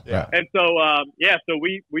cattle. Yeah. And so, so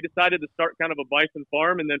we decided to start kind of a bison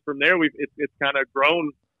farm. And then from there, it's kind of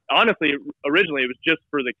grown. Honestly, originally it was just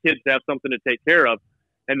for the kids to have something to take care of.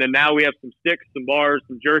 And then now we have some sticks, some bars,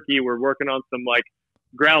 some jerky. We're working on some like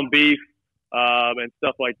ground beef and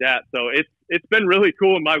stuff like that. So it's been really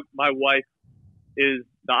cool. And my wife is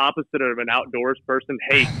the opposite of an outdoors person,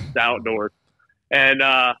 hates the outdoors. And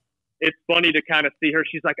it's funny to kind of see her.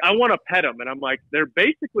 She's like, I want to pet them. And I'm like, they're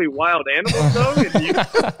basically wild animals though.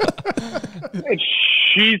 And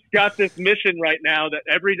she's got this mission right now that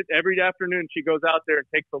every afternoon she goes out there and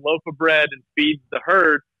takes a loaf of bread and feeds the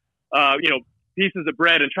herd, pieces of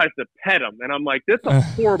bread and tries to pet them. And I'm like, that's a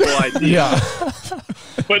horrible idea. Yeah.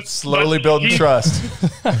 But slowly building trust.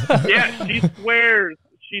 Yeah. She swears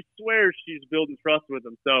she's building trust with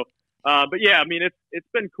them. So, but yeah, it's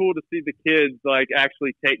been cool to see the kids like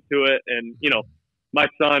actually take to it. And, my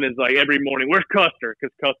son is like every morning, where's Custer?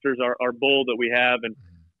 Cause Custer's our bull that we have. And,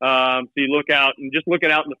 so you look out and just looking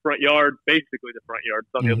out in the front yard, basically the front yard,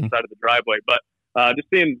 it's on the other side of the driveway, but just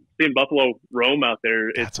seeing buffalo roam out there,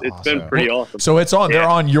 it's been pretty awesome. So they're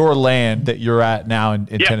on your land that you're at now in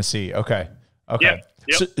Tennessee. Okay. Yep.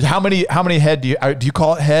 So how many head do you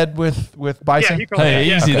call it head with bison? Yeah,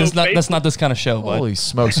 hey, easy. So that's not this kind of show. Bud. Holy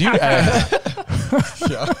smokes! You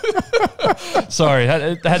sorry,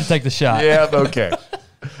 I had to take the shot. Yeah. Okay.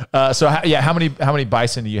 So how many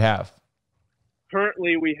bison do you have?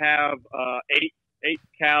 Currently, we have 8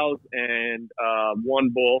 cows and 1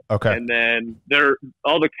 bull. Okay. And then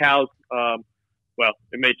all the cows. Well,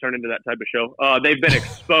 it may turn into that type of show. They've been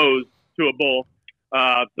exposed to a bull.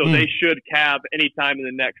 So they should calve anytime in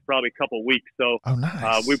the next probably couple weeks. So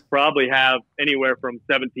nice. We probably have anywhere from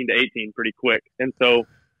 17 to 18 pretty quick. And so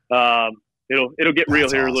it'll get real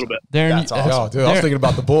here a little bit. That's awesome. Dude, I was thinking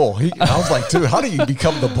about the bull. I was like, dude, how do you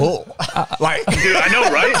become the bull? Dude, I know,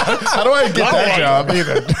 right? How do I get that job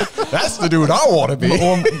even? That's the dude I want to be.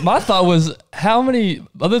 Well, my thought was, how many,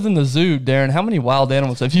 other than the zoo, Darren, how many wild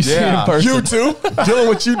animals have you seen in person? You too. Dealing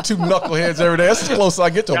with you two knuckleheads every day. That's as close as I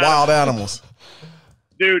get to wild animals.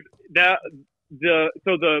 Dude, I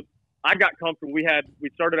got comfortable. We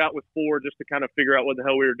started out with 4 just to kind of figure out what the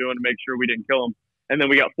hell we were doing to make sure we didn't kill them. And then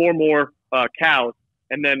we got 4 more cows.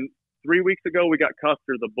 And then 3 weeks ago, we got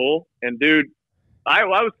Custer, the bull. And dude, I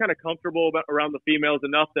was kind of comfortable around the females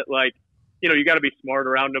enough that you got to be smart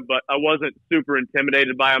around them, but I wasn't super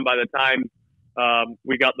intimidated by them by the time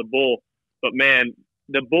we got the bull. But man,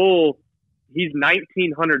 the bull, he's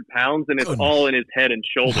 1,900 pounds and it's all in his head and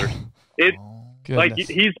shoulders. It's like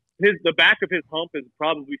the back of his hump is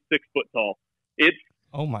probably 6 foot tall. It's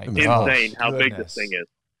insane how big this thing is.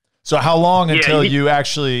 So how long until you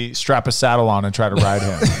actually strap a saddle on and try to ride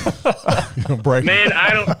him? Man,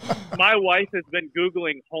 my wife has been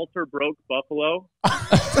Googling halter broke buffalo for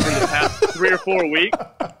the past 3 or 4 weeks.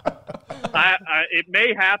 It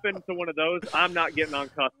may happen to one of those. I'm not getting on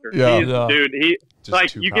Custer. Dude,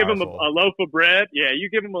 you give him a loaf of bread. Yeah,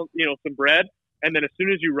 you give him some bread, and then as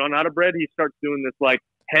soon as you run out of bread, he starts doing this like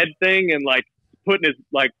head thing and like putting his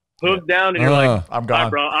like hooves down, and you're like, I'm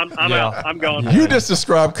gone, bro. I'm out. I'm going. You just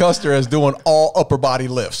described Custer as doing all upper body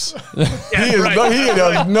lifts. He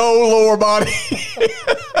does no lower body.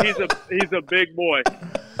 he's a big boy.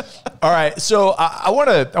 All right, so I want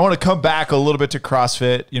to come back a little bit to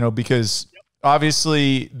CrossFit, because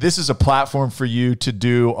obviously this is a platform for you to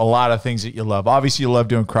do a lot of things that you love. Obviously, you love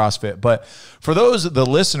doing CrossFit, but for the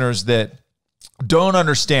listeners that don't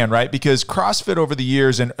understand, right? Because CrossFit over the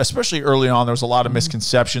years, and especially early on, there was a lot of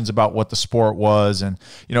misconceptions about what the sport was. And,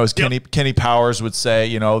 as Kenny Powers would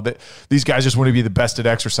say, that these guys just want to be the best at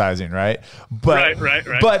exercising, right? But, right.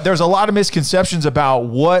 But there's a lot of misconceptions about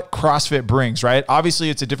what CrossFit brings, right? Obviously,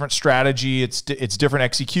 it's a different strategy. It's different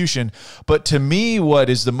execution. But to me, what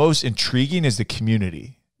is the most intriguing is the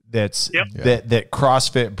community that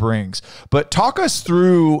CrossFit brings. But talk us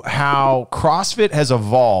through how CrossFit has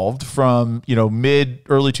evolved from,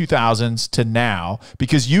 early 2000s to now,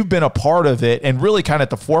 because you've been a part of it and really kind of at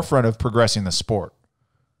the forefront of progressing the sport.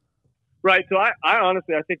 Right. So I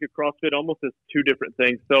honestly, I think of CrossFit almost as two different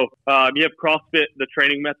things. So you have CrossFit, the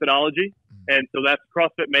training methodology. And so that's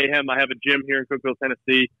CrossFit Mayhem. I have a gym here in Cookeville,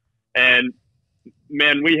 Tennessee. And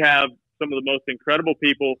man, we have some of the most incredible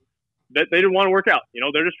people that they didn't want to work out.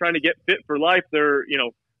 They're just trying to get fit for life.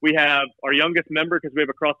 We have our youngest member, because we have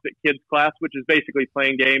a CrossFit Kids class, which is basically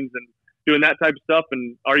playing games and doing that type of stuff.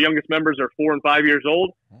 And our youngest members are 4 and 5 years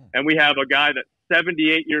old. And we have a guy that's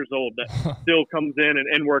 78 years old that still comes in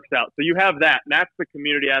and works out. So you have that, and that's the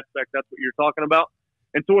community aspect. That's what you're talking about.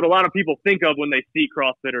 And so what a lot of people think of when they see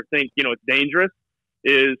CrossFit or think, it's dangerous,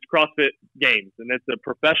 is CrossFit Games. And it's a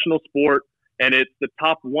professional sport. And it's the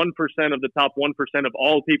top 1% of the top 1% of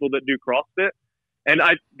all people that do CrossFit. And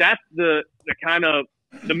that's the kind of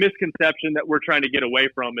the misconception that we're trying to get away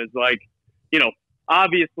from is like,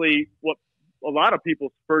 obviously what a lot of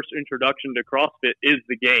people's first introduction to CrossFit is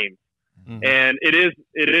the game. Mm-hmm. And it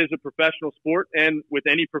is a professional sport. And with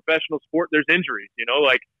any professional sport, there's injuries,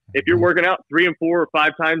 like if you're working out 3 and 4 or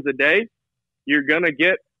 5 times a day, you're going to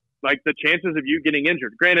get like the chances of you getting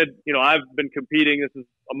injured. Granted, I've been competing. This is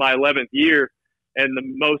my 11th year. And the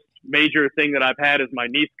most major thing that I've had is my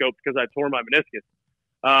knee scope because I tore my meniscus.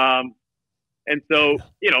 And so,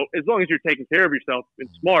 as long as you're taking care of yourself and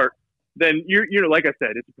smart, then you're like I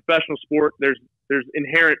said, it's a professional sport. There's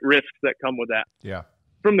inherent risks that come with that. Yeah.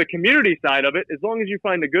 From the community side of it, as long as you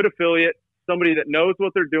find a good affiliate, somebody that knows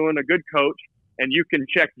what they're doing, a good coach, and you can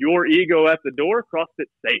check your ego at the door,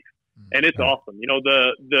 CrossFit's safe. And it's awesome.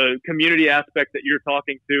 The community aspect that you're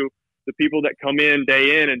talking to, the people that come in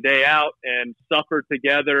and day out and suffer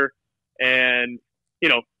together. And,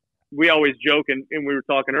 we always joke, and we were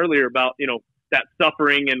talking earlier about, that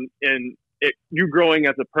suffering and you growing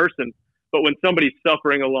as a person. But when somebody's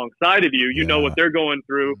suffering alongside of you, you know what they're going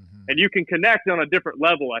through, and you can connect on a different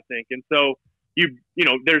level, I think. And so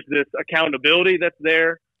there's this accountability that's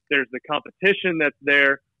there. There's the competition that's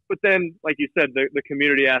there. But then, like you said, the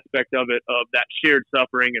community aspect of it, of that shared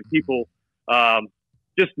suffering and people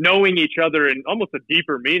just knowing each other in almost a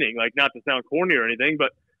deeper meaning, like not to sound corny or anything,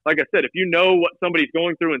 but like I said, if you know what somebody's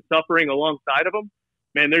going through and suffering alongside of them,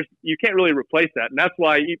 man, you can't really replace that. And that's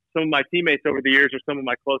why some of my teammates over the years are some of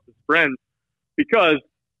my closest friends, because,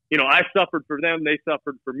 I suffered for them, they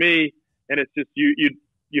suffered for me. And it's just,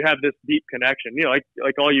 you have this deep connection, like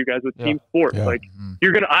all you guys with team sports. Yeah. Like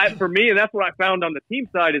for me, and that's what I found on the team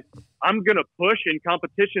side is I'm going to push in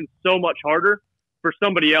competition so much harder for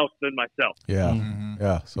somebody else than myself. Yeah. Mm-hmm.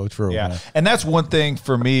 Yeah. So true. Yeah. Man. And that's one thing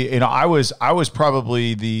for me, I was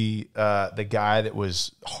probably the guy that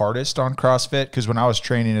was hardest on CrossFit, because when I was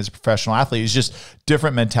training as a professional athlete, it's just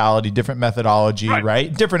different mentality, different methodology,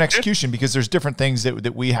 right? Different execution, because there's different things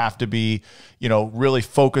that we have to be, really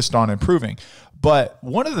focused on improving. But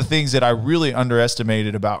one of the things that I really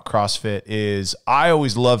underestimated about CrossFit is I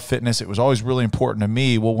always loved fitness. It was always really important to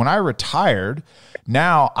me. Well, when I retired,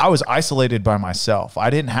 now I was isolated by myself. I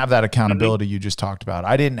didn't have that accountability you just talked about.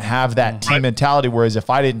 I didn't have that team mentality. Whereas if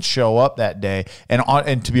I didn't show up that day,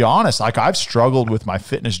 and to be honest, like I've struggled with my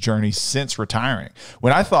fitness journey since retiring,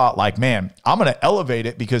 when I thought like, man, I'm going to elevate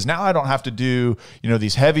it because now I don't have to do,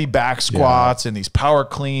 these heavy back squats and these power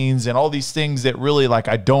cleans and all these things that really like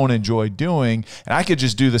I don't enjoy doing. and I could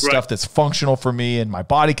just do the stuff that's functional for me, and my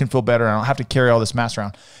body can feel better, and I don't have to carry all this mass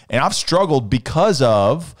around. And I've struggled because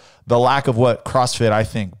of the lack of what CrossFit, I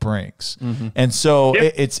think, brings. And so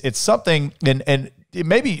it's something, and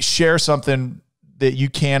maybe share something that you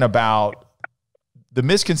can about the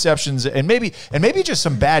misconceptions, and maybe just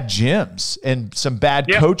some bad gyms and some bad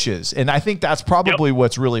coaches. And I think that's probably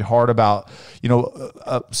what's really hard about,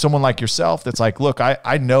 someone like yourself that's like, look,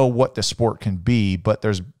 I know what the sport can be, but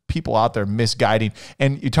there's people out there misguiding.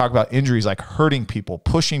 And you talk about injuries, like hurting people,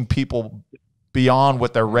 pushing people beyond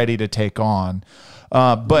what they're ready to take on.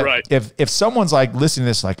 But if someone's like listening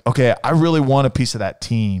to this, like, okay, I really want a piece of that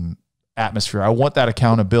team atmosphere, I want that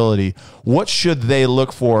accountability, what should they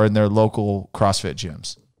look for in their local CrossFit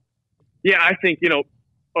gyms? Yeah, I think,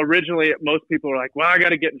 originally most people are like, well, I got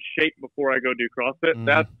to get in shape before I go do CrossFit.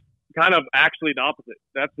 That's kind of actually the opposite.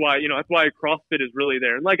 That's why CrossFit is really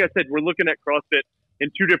there. And like I said, we're looking at CrossFit in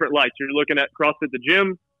two different lights. You're looking at CrossFit the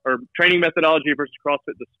gym, or training methodology, versus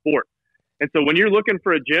CrossFit the sport. And so when you're looking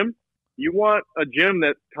for a gym, you want a gym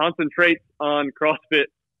that concentrates on CrossFit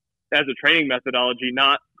as a training methodology,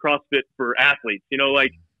 not CrossFit for athletes.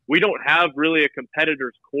 We don't have really a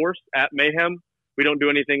competitor's course at Mayhem. We don't do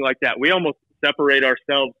anything like that. We almost separate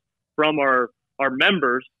ourselves from our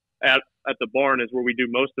members at the barn, is where we do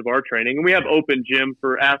most of our training. And we have open gym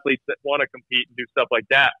for athletes that want to compete and do stuff like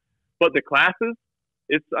that. But the classes,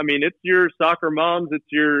 it's your soccer moms, it's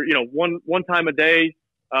your, one time a day,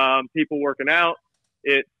 people working out.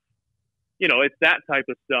 It's that type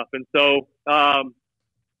of stuff. And so,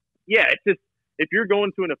 it's just, if you're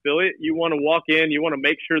going to an affiliate, you want to walk in, you want to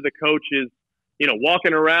make sure the coach is,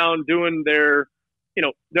 walking around doing their,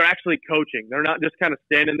 they're actually coaching. They're not just kind of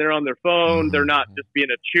standing there on their phone. They're not just being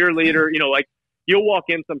a cheerleader. You'll walk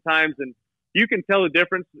in sometimes and you can tell the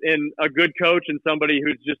difference in a good coach and somebody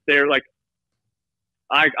who's just there. Like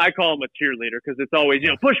I call them a cheerleader, because it's always,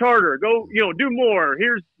 push harder, go, do more.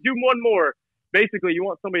 Do one more. Basically, you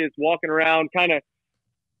want somebody that's walking around kind of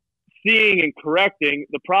seeing and correcting.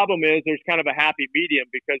 The problem is there's kind of a happy medium,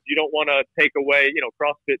 because you don't want to take away,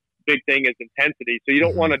 CrossFit's big thing is intensity. So you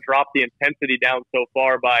don't want to drop the intensity down so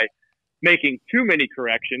far by making too many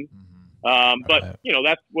corrections. But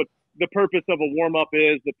that's what the purpose of a warm up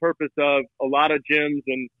is. The purpose of a lot of gyms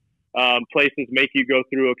and places make you go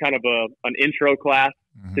through a kind of an intro class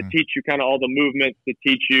to teach you kind of all the movements, to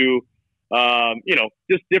teach you,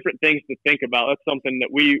 just different things to think about. That's something that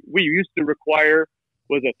we used to require,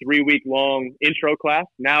 was a 3-week long intro class.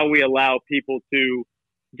 Now we allow people to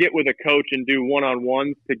get with a coach and do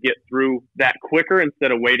one-on-ones to get through that quicker,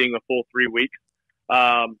 instead of waiting a full 3 weeks.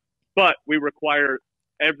 But we require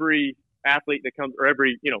every athlete that comes, or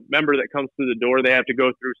every, member that comes through the door, they have to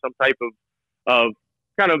go through some type of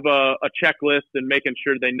kind of a checklist, and making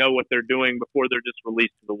sure they know what they're doing before they're just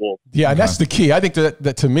released to the wolves. Yeah, and that's the key. I think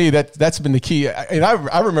that to me, that's been the key. And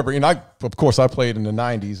I remember, of course I played in the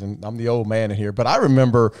 90s, and I'm the old man in here, but I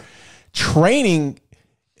remember training.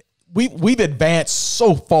 We've advanced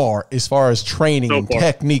so far as training and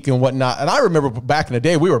technique and whatnot. And I remember back in the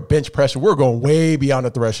day, we were bench pressing. We were going way beyond the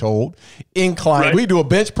threshold. Incline. Right. We do a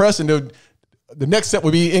bench press, and the next set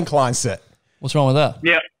would be incline set. What's wrong with that?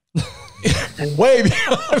 Yeah. Way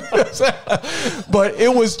beyond. But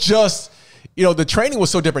it was just, the training was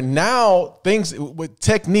so different. Now things with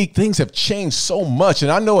technique, things have changed so much.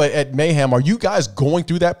 And I know at Mayhem, are you guys going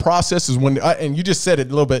through that process? And you just said it a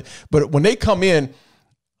little bit, but when they come in,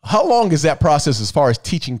 how long is that process as far as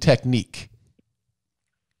teaching technique?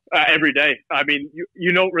 Every day.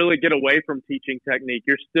 You don't really get away from teaching technique.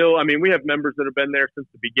 You're still, we have members that have been there since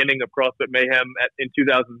the beginning of CrossFit Mayhem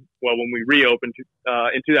when we reopened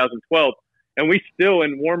in 2012, and we still,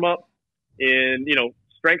 in warm up, in,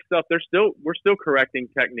 strength stuff, we're still correcting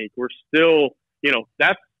technique. We're still,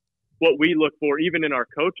 that's what we look for, even in our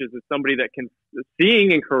coaches, is somebody that can,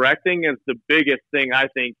 seeing and correcting is the biggest thing, I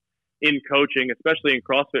think, in coaching, especially in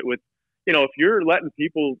CrossFit. With, if you're letting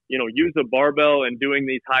people, use a barbell and doing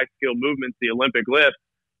these high skill movements, the Olympic lift,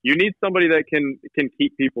 you need somebody that can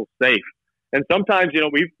keep people safe. And sometimes,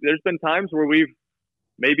 there's been times where we've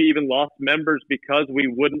maybe even lost members because we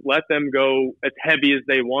wouldn't let them go as heavy as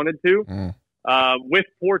they wanted to, with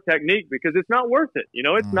poor technique, because it's not worth it.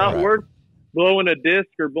 It's not worth blowing a disc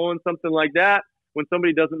or blowing something like that when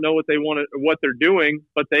somebody doesn't know what they want or what they're doing,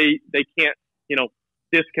 but they can't,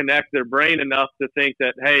 disconnect their brain enough to think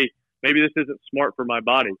that, hey, maybe this isn't smart for my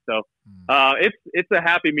body. So it's a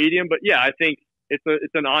happy medium, but yeah, I think it's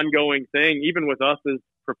an ongoing thing. Even with us as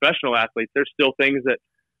professional athletes, there's still things that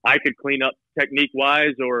I could clean up technique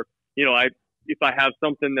wise, or, if I have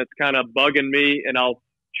something that's kind of bugging me, and I'll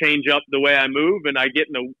change up the way I move, and I get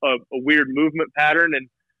in a weird movement pattern, and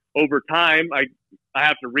over time, I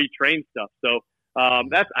have to retrain stuff. So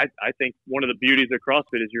that's I think one of the beauties of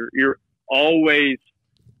CrossFit is you're always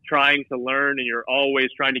trying to learn, and you're always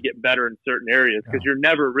trying to get better in certain areas, because you're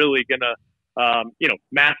never really gonna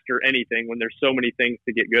master anything when there's so many things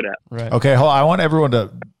to get good at. Right. Okay. Hold on. I want everyone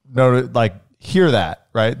to know, like, hear that,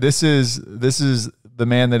 right? This is the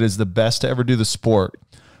man that is the best to ever do the sport.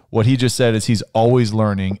 What he just said is he's always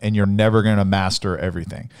learning, and you're never going to master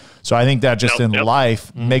everything. So I think that just in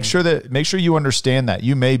life, make sure you understand that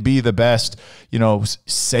you may be the best,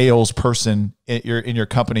 salesperson in your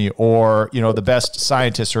company, or, the best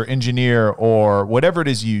scientist or engineer or whatever it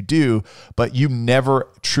is you do, but you never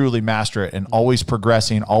truly master it, and always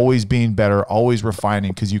progressing, always being better, always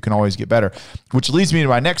refining, because you can always get better. Which leads me to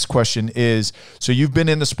my next question is, so you've been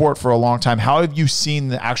in the sport for a long time. How have you seen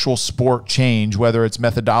the actual sport change, whether it's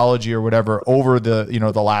methodology or whatever, over the,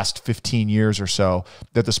 the last 15 years or so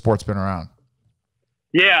that the sport's been around?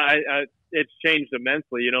 Yeah, it's changed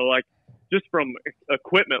immensely. Like, just from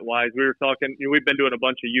equipment wise, we were talking, we've been doing a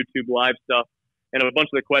bunch of YouTube live stuff, and a bunch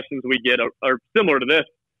of the questions we get are similar to this.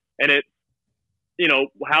 And it's,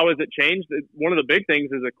 how has it changed? One of the big things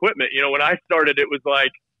is equipment. When I started, it was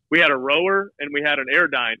like we had a rower and we had an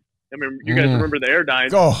airdyne. I mean, you guys remember the airdyne?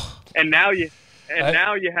 Oh. And now you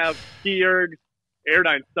have ski ergs.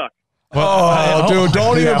 Airdyne suck. Well, dude,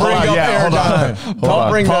 don't even bring up airdyne.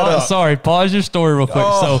 Don't bring that up. Sorry, pause your story real quick.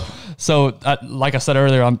 So like I said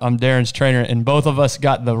earlier, I'm Darren's trainer, and both of us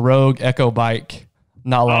got the Rogue Echo bike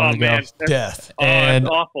not long ago. Man, Death. And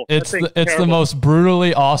it's awful. It's the most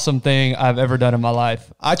brutally awesome thing I've ever done in my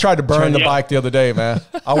life. I tried to burn the bike the other day, man.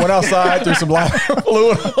 I went outside, threw some light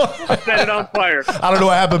fluid on. I set it on fire. I don't know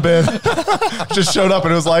what happened, Ben. Just showed up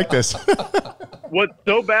and it was like this. What's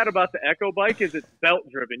so bad about the Echo bike is it's belt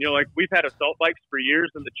driven. Like, we've had assault bikes for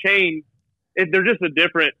years, and the chain, they're just a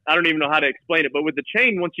different, I don't even know how to explain it, but with the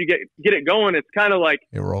chain, once you get it going, it's kind of like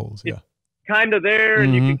it rolls. Yeah. Kind of there,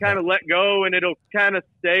 and you can kind of let go, and it'll kind of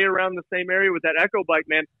stay around the same area. With that Echo bike,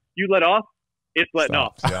 man, you let off, it's letting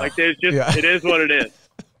off. Yeah. Like, there's just it is what it is.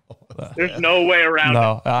 There's no way around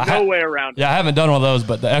it. No way around it. Yeah, I haven't done one of those,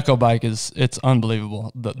 but the Echo bike it's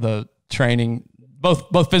unbelievable. The training,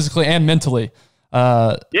 both physically and mentally.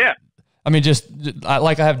 Yeah. I mean, I'll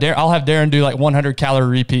have Darren do like 100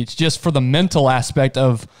 calorie repeats just for the mental aspect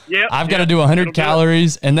of I've got to do 100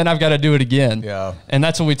 calories and then I've got to do it again. Yeah. And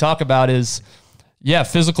that's what we talk about is,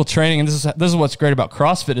 physical training. And this is what's great about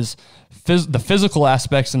CrossFit is the physical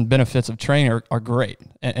aspects and benefits of training are great.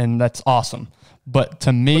 And that's awesome. But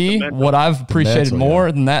to me, what I've appreciated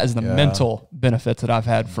more than that is the mental benefits that I've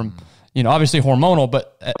had from, obviously hormonal,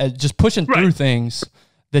 but just pushing through things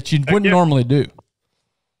that you wouldn't normally do.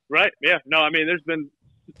 Right. Yeah. No, I mean, there's been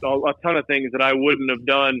a ton of things that I wouldn't have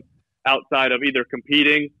done outside of either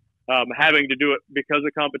competing, having to do it because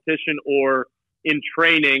of competition, or in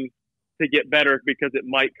training to get better because it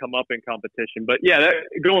might come up in competition. But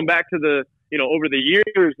going back to the, over the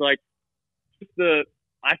years, like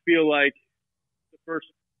I feel like the first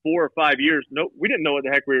 4 or 5 years, we didn't know what the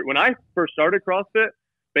heck we were. When I first started CrossFit,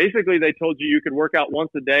 basically they told you could work out once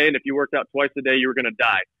a day, and if you worked out twice a day, you were going to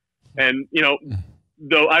die. And,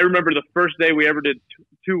 though I remember the first day we ever did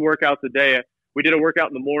 2 workouts a day, we did a workout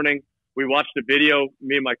in the morning. We watched a video,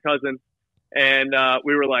 me and my cousin, and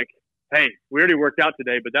we were like, hey, we already worked out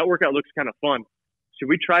today, but that workout looks kind of fun. Should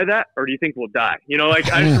we try that, or do you think we'll die?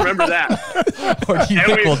 I just remember that. Or do you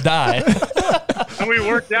think we'll die? And we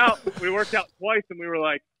worked out twice, and we were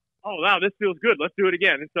like, oh, wow, this feels good. Let's do it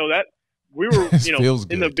again. And so that we were,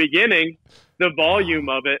 in the beginning, the volume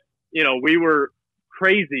of it, we were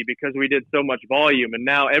crazy because we did so much volume, and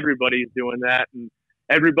now everybody's doing that, and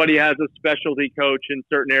everybody has a specialty coach in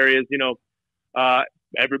certain areas. A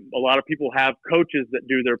lot of people have coaches that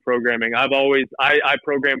do their programming. I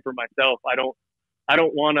program for myself. I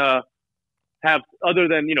don't want to have, other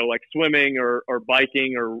than like swimming or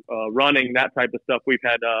biking or running, that type of stuff. We've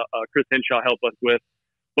had Chris Henshaw help us with,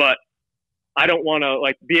 but I don't want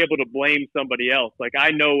to be able to blame somebody else. Like, I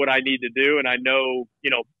know what I need to do, and I know,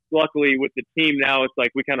 luckily with the team now, it's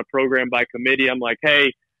like we kind of program by committee. I'm like,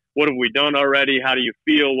 hey, what have we done already? How do you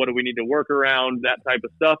feel? What do we need to work around? That type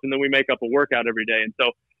of stuff. And then we make up a workout every day. And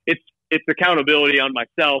so it's accountability on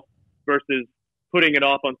myself versus putting it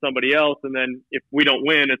off on somebody else. And then if we don't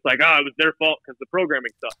win, it's like, it was their fault because the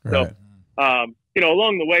programming stuff. Right. So,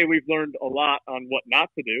 along the way, we've learned a lot on what not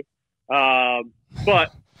to do.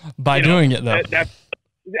 But by doing it, though. That's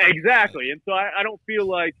exactly. And so I don't feel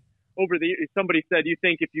like somebody said, you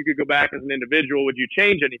think if you could go back as an individual, would you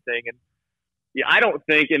change anything? And I don't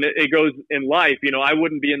think, and it goes in life, you know, I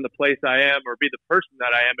wouldn't be in the place I am or be the person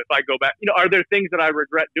that I am if I go back. You know, are there things that I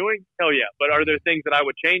regret doing? Hell yeah. But are there things that I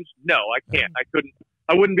would change? No, I can't.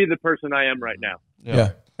 I wouldn't be the person I am right now.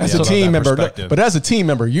 Yeah. As a team member, but as a team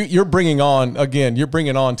member, you're bringing on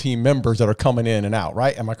team members that are coming in and out,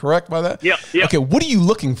 right? Am I correct by that? Yeah. Okay. What are you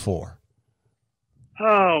looking for?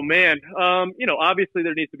 Oh man. You know, obviously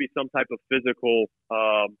there needs to be some type of physical,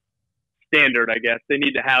 standard, I guess. They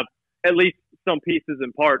need to have at least some pieces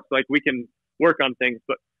and parts, like we can work on things,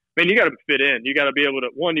 but man, you got to fit in. You got to be able to,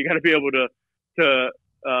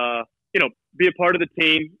 you know, be a part of the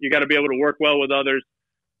team. You got to be able to work well with others.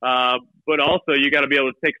 But also you got to be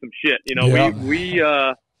able to take some shit. You know,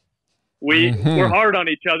 we're hard on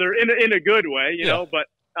each other in a good way, you know, but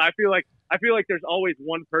I feel like there's always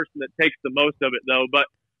one person that takes the most of it though. But,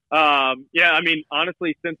 yeah, I mean,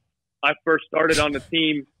 honestly, since I first started on the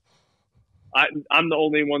team, I'm the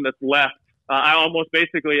only one that's left. I almost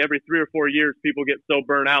basically every 3 or 4 years, people get so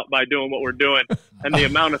burnt out by doing what we're doing and the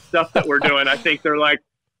amount of stuff that we're doing. I think they're like,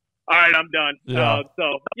 all right, I'm done. Yeah.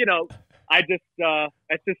 So, you know, it's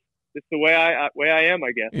the way I am,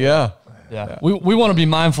 I guess. Yeah. We want to be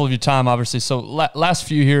mindful of your time, obviously. So last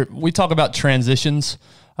few here, we talk about transitions,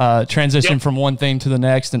 from one thing to the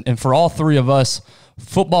next. And for all three of us,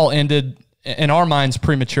 football ended in our minds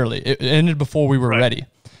prematurely. It ended before we were ready.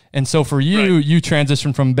 And so for you, you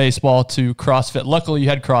transitioned from baseball to CrossFit. Luckily, you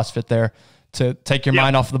had CrossFit there to take your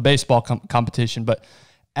mind off of the baseball competition. But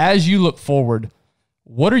as you look forward,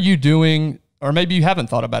 what are you doing, or maybe you haven't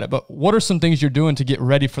thought about it, but what are some things you're doing to get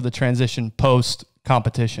ready for the transition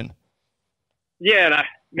post-competition? Yeah,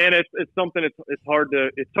 man, it's something it's hard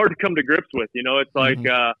to come to grips with. You know, it's like,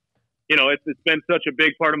 you know, it's been such a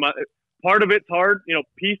big part of it's hard. You know,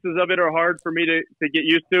 pieces of it are hard for me to get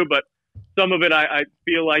used to, but some of it I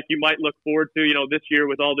feel like you might look forward to. You know, this year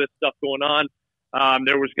with all this stuff going on,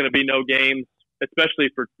 there was going to be no games, especially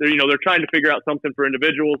for, you know, they're trying to figure out something for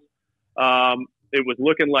individuals. It was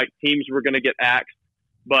looking like teams were going to get axed,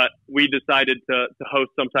 but we decided to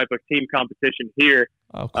host some type of team competition here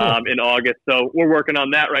in August. So we're working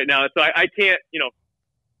on that right now. So I can't, you know,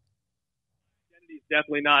 identity's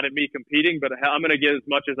definitely not in me competing, but I'm going to get as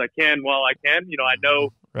much as I can while I can. You know, I know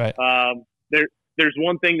there's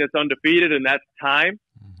one thing that's undefeated, and that's time.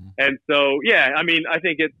 And so, yeah, I mean, I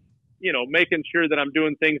think it's, you know, making sure that I'm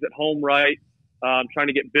doing things at home right, trying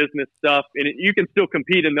to get business stuff. And you can still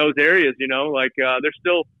compete in those areas, you know, like there's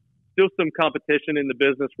still some competition in the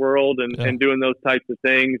business world and doing those types of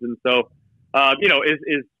things. And so, you know,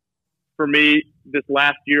 is for me, this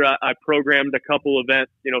last year, I programmed a couple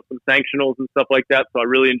events, you know, some sanctionals and stuff like that. So I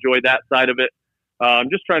really enjoyed that side of it.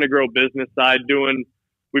 Just trying to grow business side,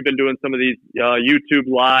 we've been doing some of these YouTube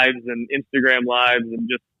lives and Instagram lives, and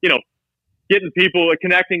just, you know, getting people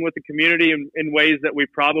connecting with the community in ways that we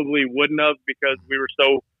probably wouldn't have, because we were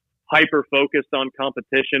so hyper focused on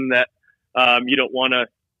competition that you don't want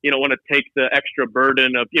to take the extra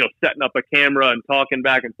burden of, you know, setting up a camera and talking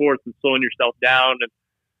back and forth and slowing yourself down. And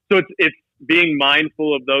so it's being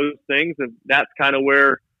mindful of those things, and that's kind of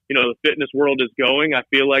where, you know, the fitness world is going. I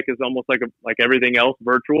feel like is almost like everything else,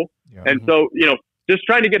 virtual. And so, you know, just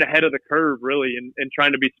trying to get ahead of the curve, really, and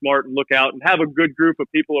trying to be smart and look out and have a good group of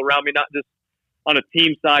people around me, not just on a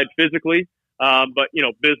team side physically, but, you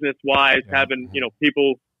know, business wise, having, you know,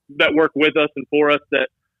 people that work with us and for us that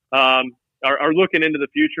are looking into the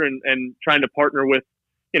future and trying to partner with,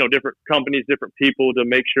 you know, different companies, different people to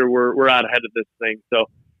make sure we're out ahead of this thing. So,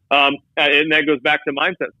 and that goes back to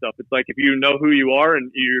mindset stuff. It's like, if you know who you are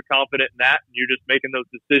and you're confident in that, and you're just making those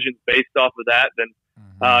decisions based off of that, then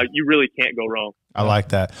you really can't go wrong. I like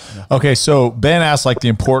that. Okay, so Ben asked like the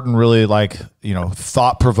important, really like, you know,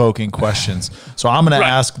 thought-provoking questions. So I'm going to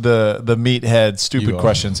ask the meathead stupid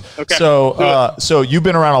questions. Okay. So you've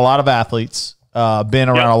been around a lot of athletes, been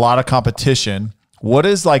around a lot of competition. What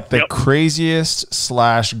is like the craziest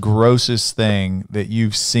 / grossest thing that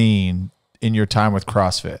you've seen in your time with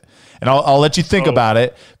CrossFit? And I'll let you think about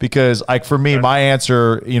it, because like for me, my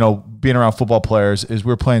answer, you know, being around football players, is we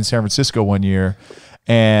were playing San Francisco one year,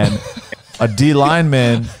 and a D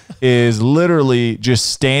lineman is literally just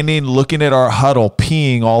standing, looking at our huddle,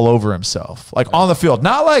 peeing all over himself, like on the field,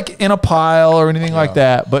 not like in a pile or anything like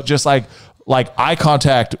that, but just like eye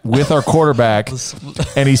contact with our quarterback,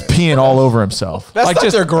 and he's peeing all over himself. That's like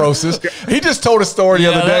not their grossest. He just told a story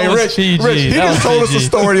the other day. Rich, he just told us a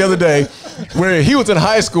story the other day where he was in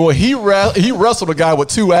high school. He wrestled a guy with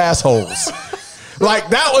 2 assholes. Like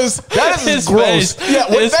that is gross. Face. Yeah,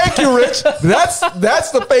 well, thank you, Rich.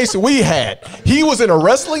 That's the face we had. He was in a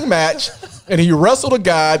wrestling match, and he wrestled a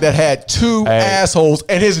guy that had 2 assholes,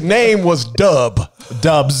 and his name was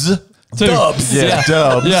Dubs. Dubs. Yeah,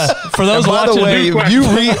 Dubs. Yeah. For those by watching, the way, you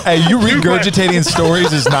regurgitating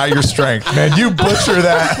stories is not your strength, man. You butcher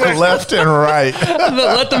that left and right.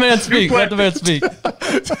 let the man speak. Let the man speak.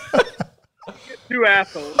 2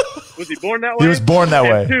 assholes. Was he born that way? He was born that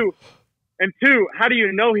way. And two, how do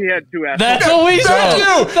you know he had 2 assholes? That's what we said.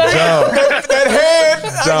 That hand,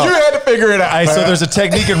 you had to figure it out. So there's a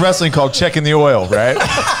technique in wrestling called checking the oil, right?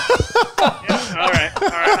 All right.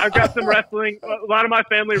 I've got some wrestling. A lot of my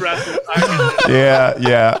family wrestles. Yeah.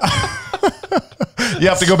 You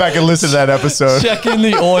have to go back and listen to that episode. Checking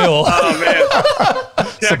the oil. Oh, man.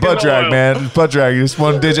 It's a butt drag, man. Butt drag. Just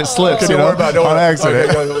 1 digit slips, Don't worry about it. on accident.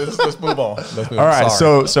 Okay, let's move on. All right.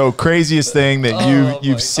 So craziest thing that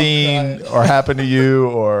you've seen or happened to you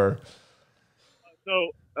or.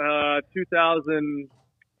 So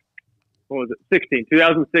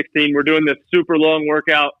 2016, we're doing this super long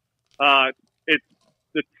workout. It's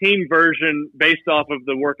the team version based off of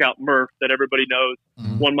the workout Murph that everybody knows.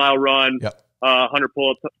 1 mile run, 100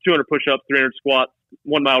 pull-ups, 200 push-ups, 300 squats,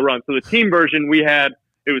 1 mile run. So the team version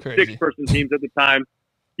it was crazy. 6-person teams at the time.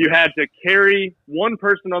 You had to carry 1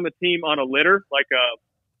 person on the team on a litter, like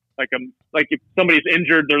if somebody's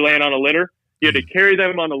injured, they're laying on a litter. You had to carry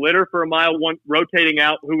them on a litter for a mile, rotating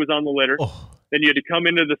out who was on the litter. Then you had to come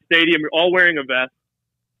into the stadium, all wearing a vest.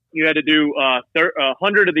 You had to do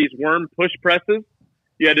 100 of these worm push presses.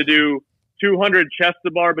 You had to do 200 chest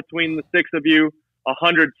to bar between the 6 of you,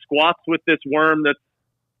 100 squats with this worm that's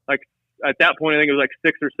like, at that point, I think it was like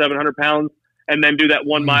 600 or 700 pounds, and then do that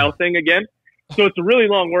 1 mile thing again. So it's a really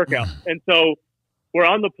long workout. And so we're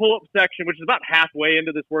on the pull-up section, which is about halfway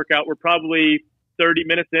into this workout. We're probably 30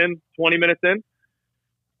 minutes in, 20 minutes in.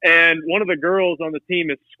 And one of the girls on the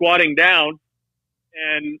team is squatting down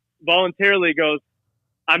and voluntarily goes,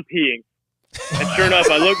 "I'm peeing." And sure enough,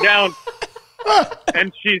 I look down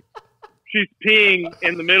and she's peeing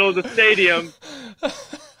in the middle of the stadium.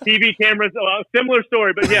 TV cameras, similar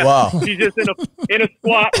story, but yeah, wow. She's just in a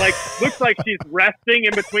squat, like looks like she's resting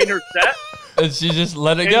in between her sets. And she just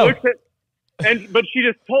let it go. But she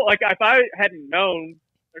just told, like, if I hadn't known,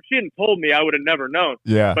 or she hadn't told me, I would have never known.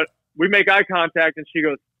 Yeah. But we make eye contact, and she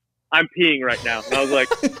goes, "I'm peeing right now," and I was like,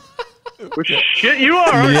 well, shit, you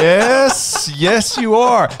are. Yes, you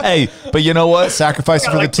are. Hey, but you know what? Sacrificing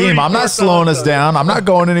for the team. I'm not slowing us down. I'm not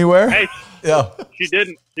going anywhere. Hey, she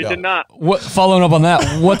didn't. She did not. Following up on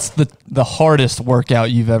that, what's the hardest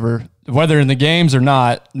workout you've ever, whether in the games or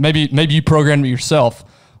not? Maybe you programmed it yourself.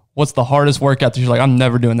 What's the hardest workout that you're like, I'm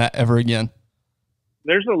never doing that ever again?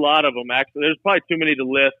 There's a lot of them, actually. There's probably too many to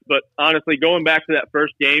list. But honestly, going back to that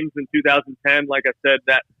first games in 2010, like I said,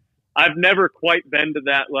 that I've never quite been to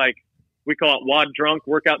that, like, we call it WOD drunk,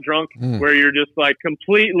 workout drunk, where you're just like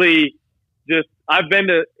completely just, I've been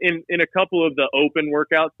to, in a couple of the open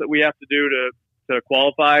workouts that we have to do to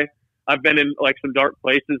qualify. I've been in like some dark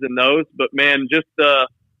places in those, but man, just the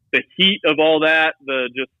heat of all that,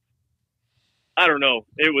 I don't know.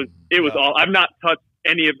 It was all, I've not touched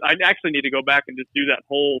any of, I actually need to go back and just do that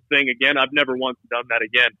whole thing again. I've never once done that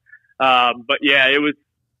again. But yeah,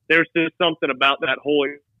 there's just something about that whole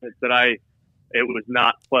experience that it was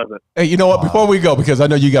not pleasant. Hey, you know what? Before we go, because I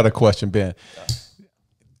know you got a question, Ben,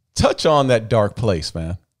 touch on that dark place,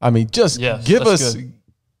 man. I mean, just give us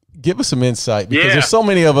some insight, because there's so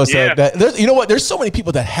many of us that you know what? There's so many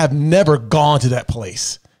people that have never gone to that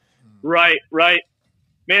place. Right.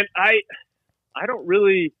 Man, I don't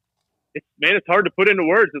really, it's hard to put into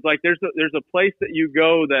words. It's like, there's a place that you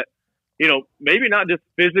go that, you know, maybe not just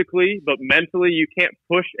physically, but mentally you can't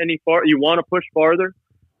push any far. You want to push farther.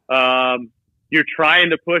 You're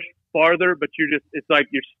trying to push farther, but it's like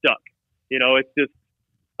you're stuck. You know, it's just,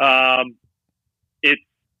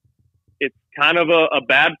 it's kind of a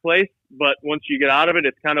bad place, but once you get out of it,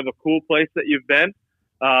 it's kind of a cool place that you've been.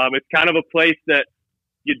 It's kind of a place that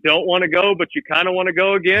you don't want to go, but you kind of want to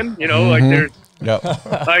go again. You know, like there's,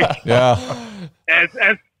 as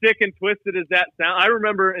sick and twisted as that sound. I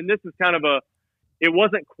remember, and this is kind of it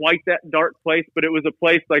wasn't quite that dark place, but it was a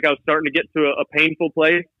place like I was starting to get to a painful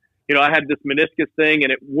place. You know, I had this meniscus thing,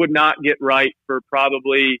 and it would not get right for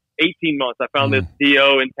probably 18 months. I found this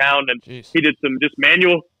DO in town, and he did some just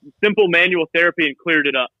simple manual therapy and cleared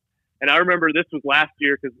it up. And I remember this was last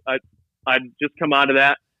year because I'd just come out of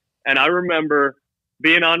that, and I remember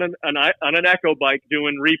being on an echo bike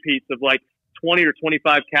doing repeats of like 20 or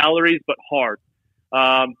 25 calories, but hard.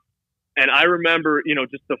 And I remember, you know,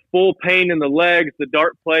 just the full pain in the legs, the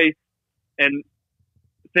dark place, and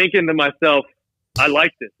thinking to myself, I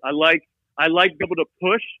like this. I like being able to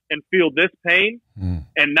push and feel this pain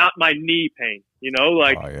and not my knee pain, you know,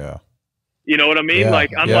 like, you know what I mean?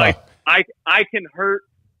 Like, I'm like, I can hurt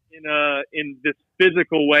in this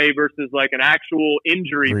physical way versus like an actual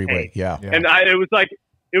injury pain. Yeah. And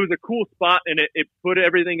it was a cool spot, and it put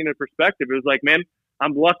everything into perspective. It was like, man,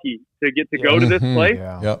 I'm lucky to get to go to this place.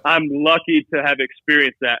 Yeah. Yep. I'm lucky to have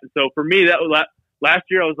experienced that. And so for me, that was last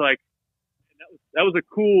year. I was like, that was a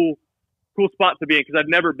cool spot to be in, because I'd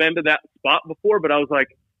never been to that spot before. But I was like,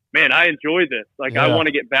 man, I enjoy this. Like, I want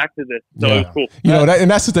to get back to this. So it was cool. You know, and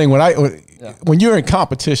that's the thing. When you're in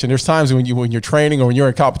competition, there's times when you're training or when you're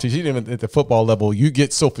in competition, even at the football level, you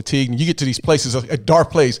get so fatigued and you get to these places, a dark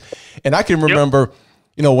place. And I can remember,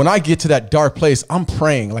 you know, when I get to that dark place, I'm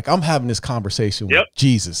praying, like I'm having this conversation with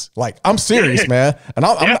Jesus. Like, I'm serious, man. And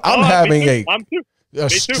I'm having a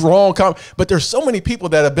strong but there's so many people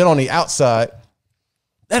that have been on the outside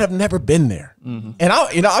that have never been there. And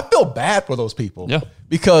I feel bad for those people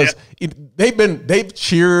because they've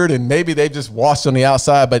cheered and maybe they've just watched on the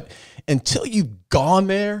outside, but until you've gone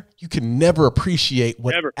there, you can never appreciate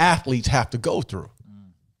what athletes have to go through.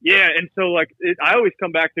 Yeah. And so like, I always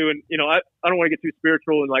come back to, and you know, I don't want to get too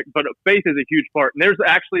spiritual, and like, but faith is a huge part. And there's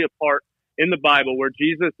actually a part in the Bible where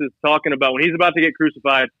Jesus is talking about when he's about to get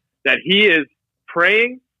crucified, that he is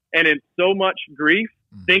praying and in so much grief,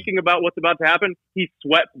 thinking about what's about to happen, he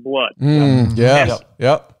sweats blood. And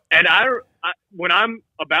I when I'm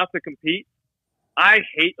about to compete, I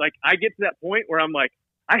hate, like, I get to that point where I'm like,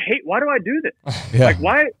 why do I do this? Like,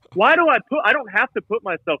 why do I don't have to put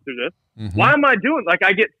myself through this. Why am I doing, like,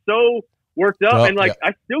 I get so worked up and like,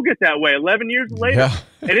 I still get that way 11 years later.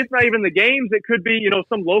 And it's not even the games. It could be, you know,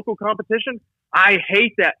 some local competition. I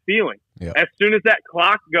hate that feeling. As soon as that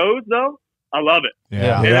clock goes though, I love it.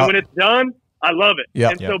 And then when it's done, I love it.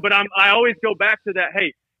 And so, but I always go back to that.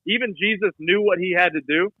 Hey, even Jesus knew what he had to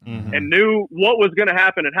do and knew what was going to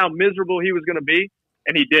happen and how miserable he was going to be.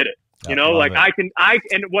 And he did it. You know, like and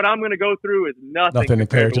what I'm going to go through is nothing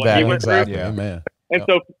compared to what he went through. And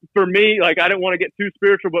so for me, like, I didn't want to get too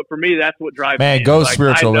spiritual, but for me, that's what drives me. Man, go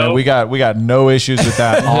spiritual, man. We got no issues with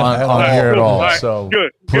that on here at all. So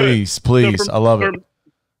please, I love it.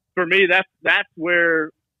 For me, that's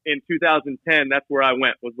where in 2010, that's where I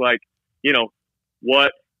went, was like, you know,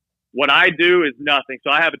 what I do is nothing. So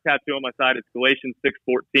I have a tattoo on my side. It's Galatians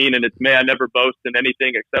 6:14, and it's, may I never boast in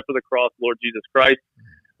anything except for the cross, Lord Jesus Christ,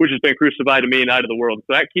 which has been crucified to me and out of the world.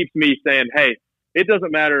 So that keeps me saying, hey, it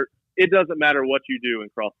doesn't matter. It doesn't matter what you do in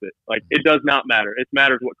CrossFit. Like, it does not matter. It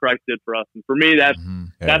matters what Christ did for us. And for me, that's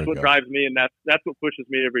what drives me, and that's what pushes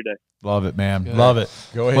me every day. Love it, man. Good. Love it.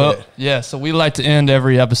 Go ahead. Well, so we like to end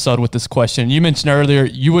every episode with this question. You mentioned earlier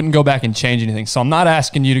you wouldn't go back and change anything. So I'm not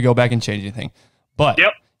asking you to go back and change anything. But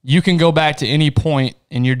you can go back to any point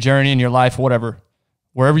in your journey, in your life, whatever,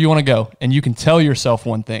 wherever you want to go, and you can tell yourself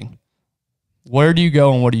one thing. Where do you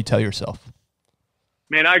go and what do you tell yourself?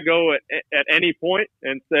 Man, I go at any point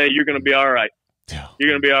and say, you're going to be all right. You're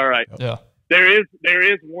going to be all right. There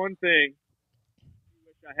is one thing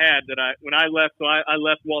I had that when I left, so I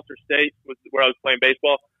left Walter State, where I was playing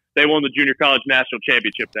baseball. They won the junior college national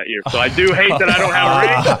championship that year. So I do hate that I don't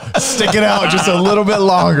have a ring. Stick it out just a little bit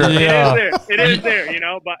longer. It is there, you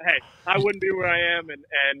know, but hey, I wouldn't be where I am and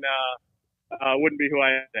wouldn't be who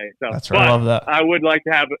I am today. So that's right. I love that. I would like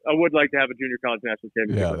to have a junior college national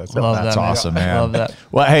championship. That's awesome, man. Love that.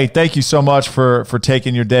 Well, hey, thank you so much for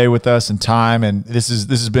taking your day with us and time. And this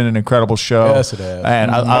has been an incredible show. Yes, it has.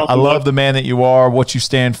 And I love the man that you are, what you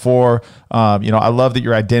stand for. You know, I love that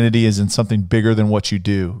your identity is in something bigger than what you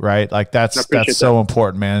do, right? Like that's so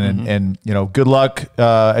important, man. And you know, good luck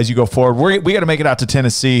as you go forward. We got to make it out to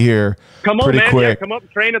Tennessee here. Come on, pretty man. quick. Yeah, come up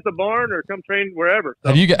and train at the barn or come train wherever. So,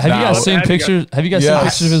 have you guys seen pictures? Have you guys seen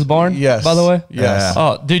pictures of his barn? Yes. By the way? Yes.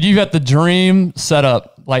 Oh, dude, you got the dream set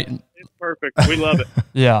up. Like, it's perfect. We love it.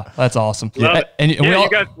 Yeah, that's awesome. Love it. And you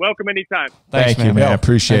guys welcome anytime. Thank you, man.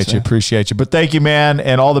 Appreciate you. But thank you, man,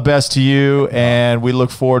 and all the best to you. And we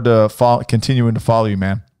look forward to continuing to follow you,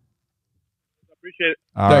 man. Appreciate it.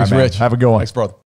 All Thanks, right, Rich. Have a good one. Thanks, brother.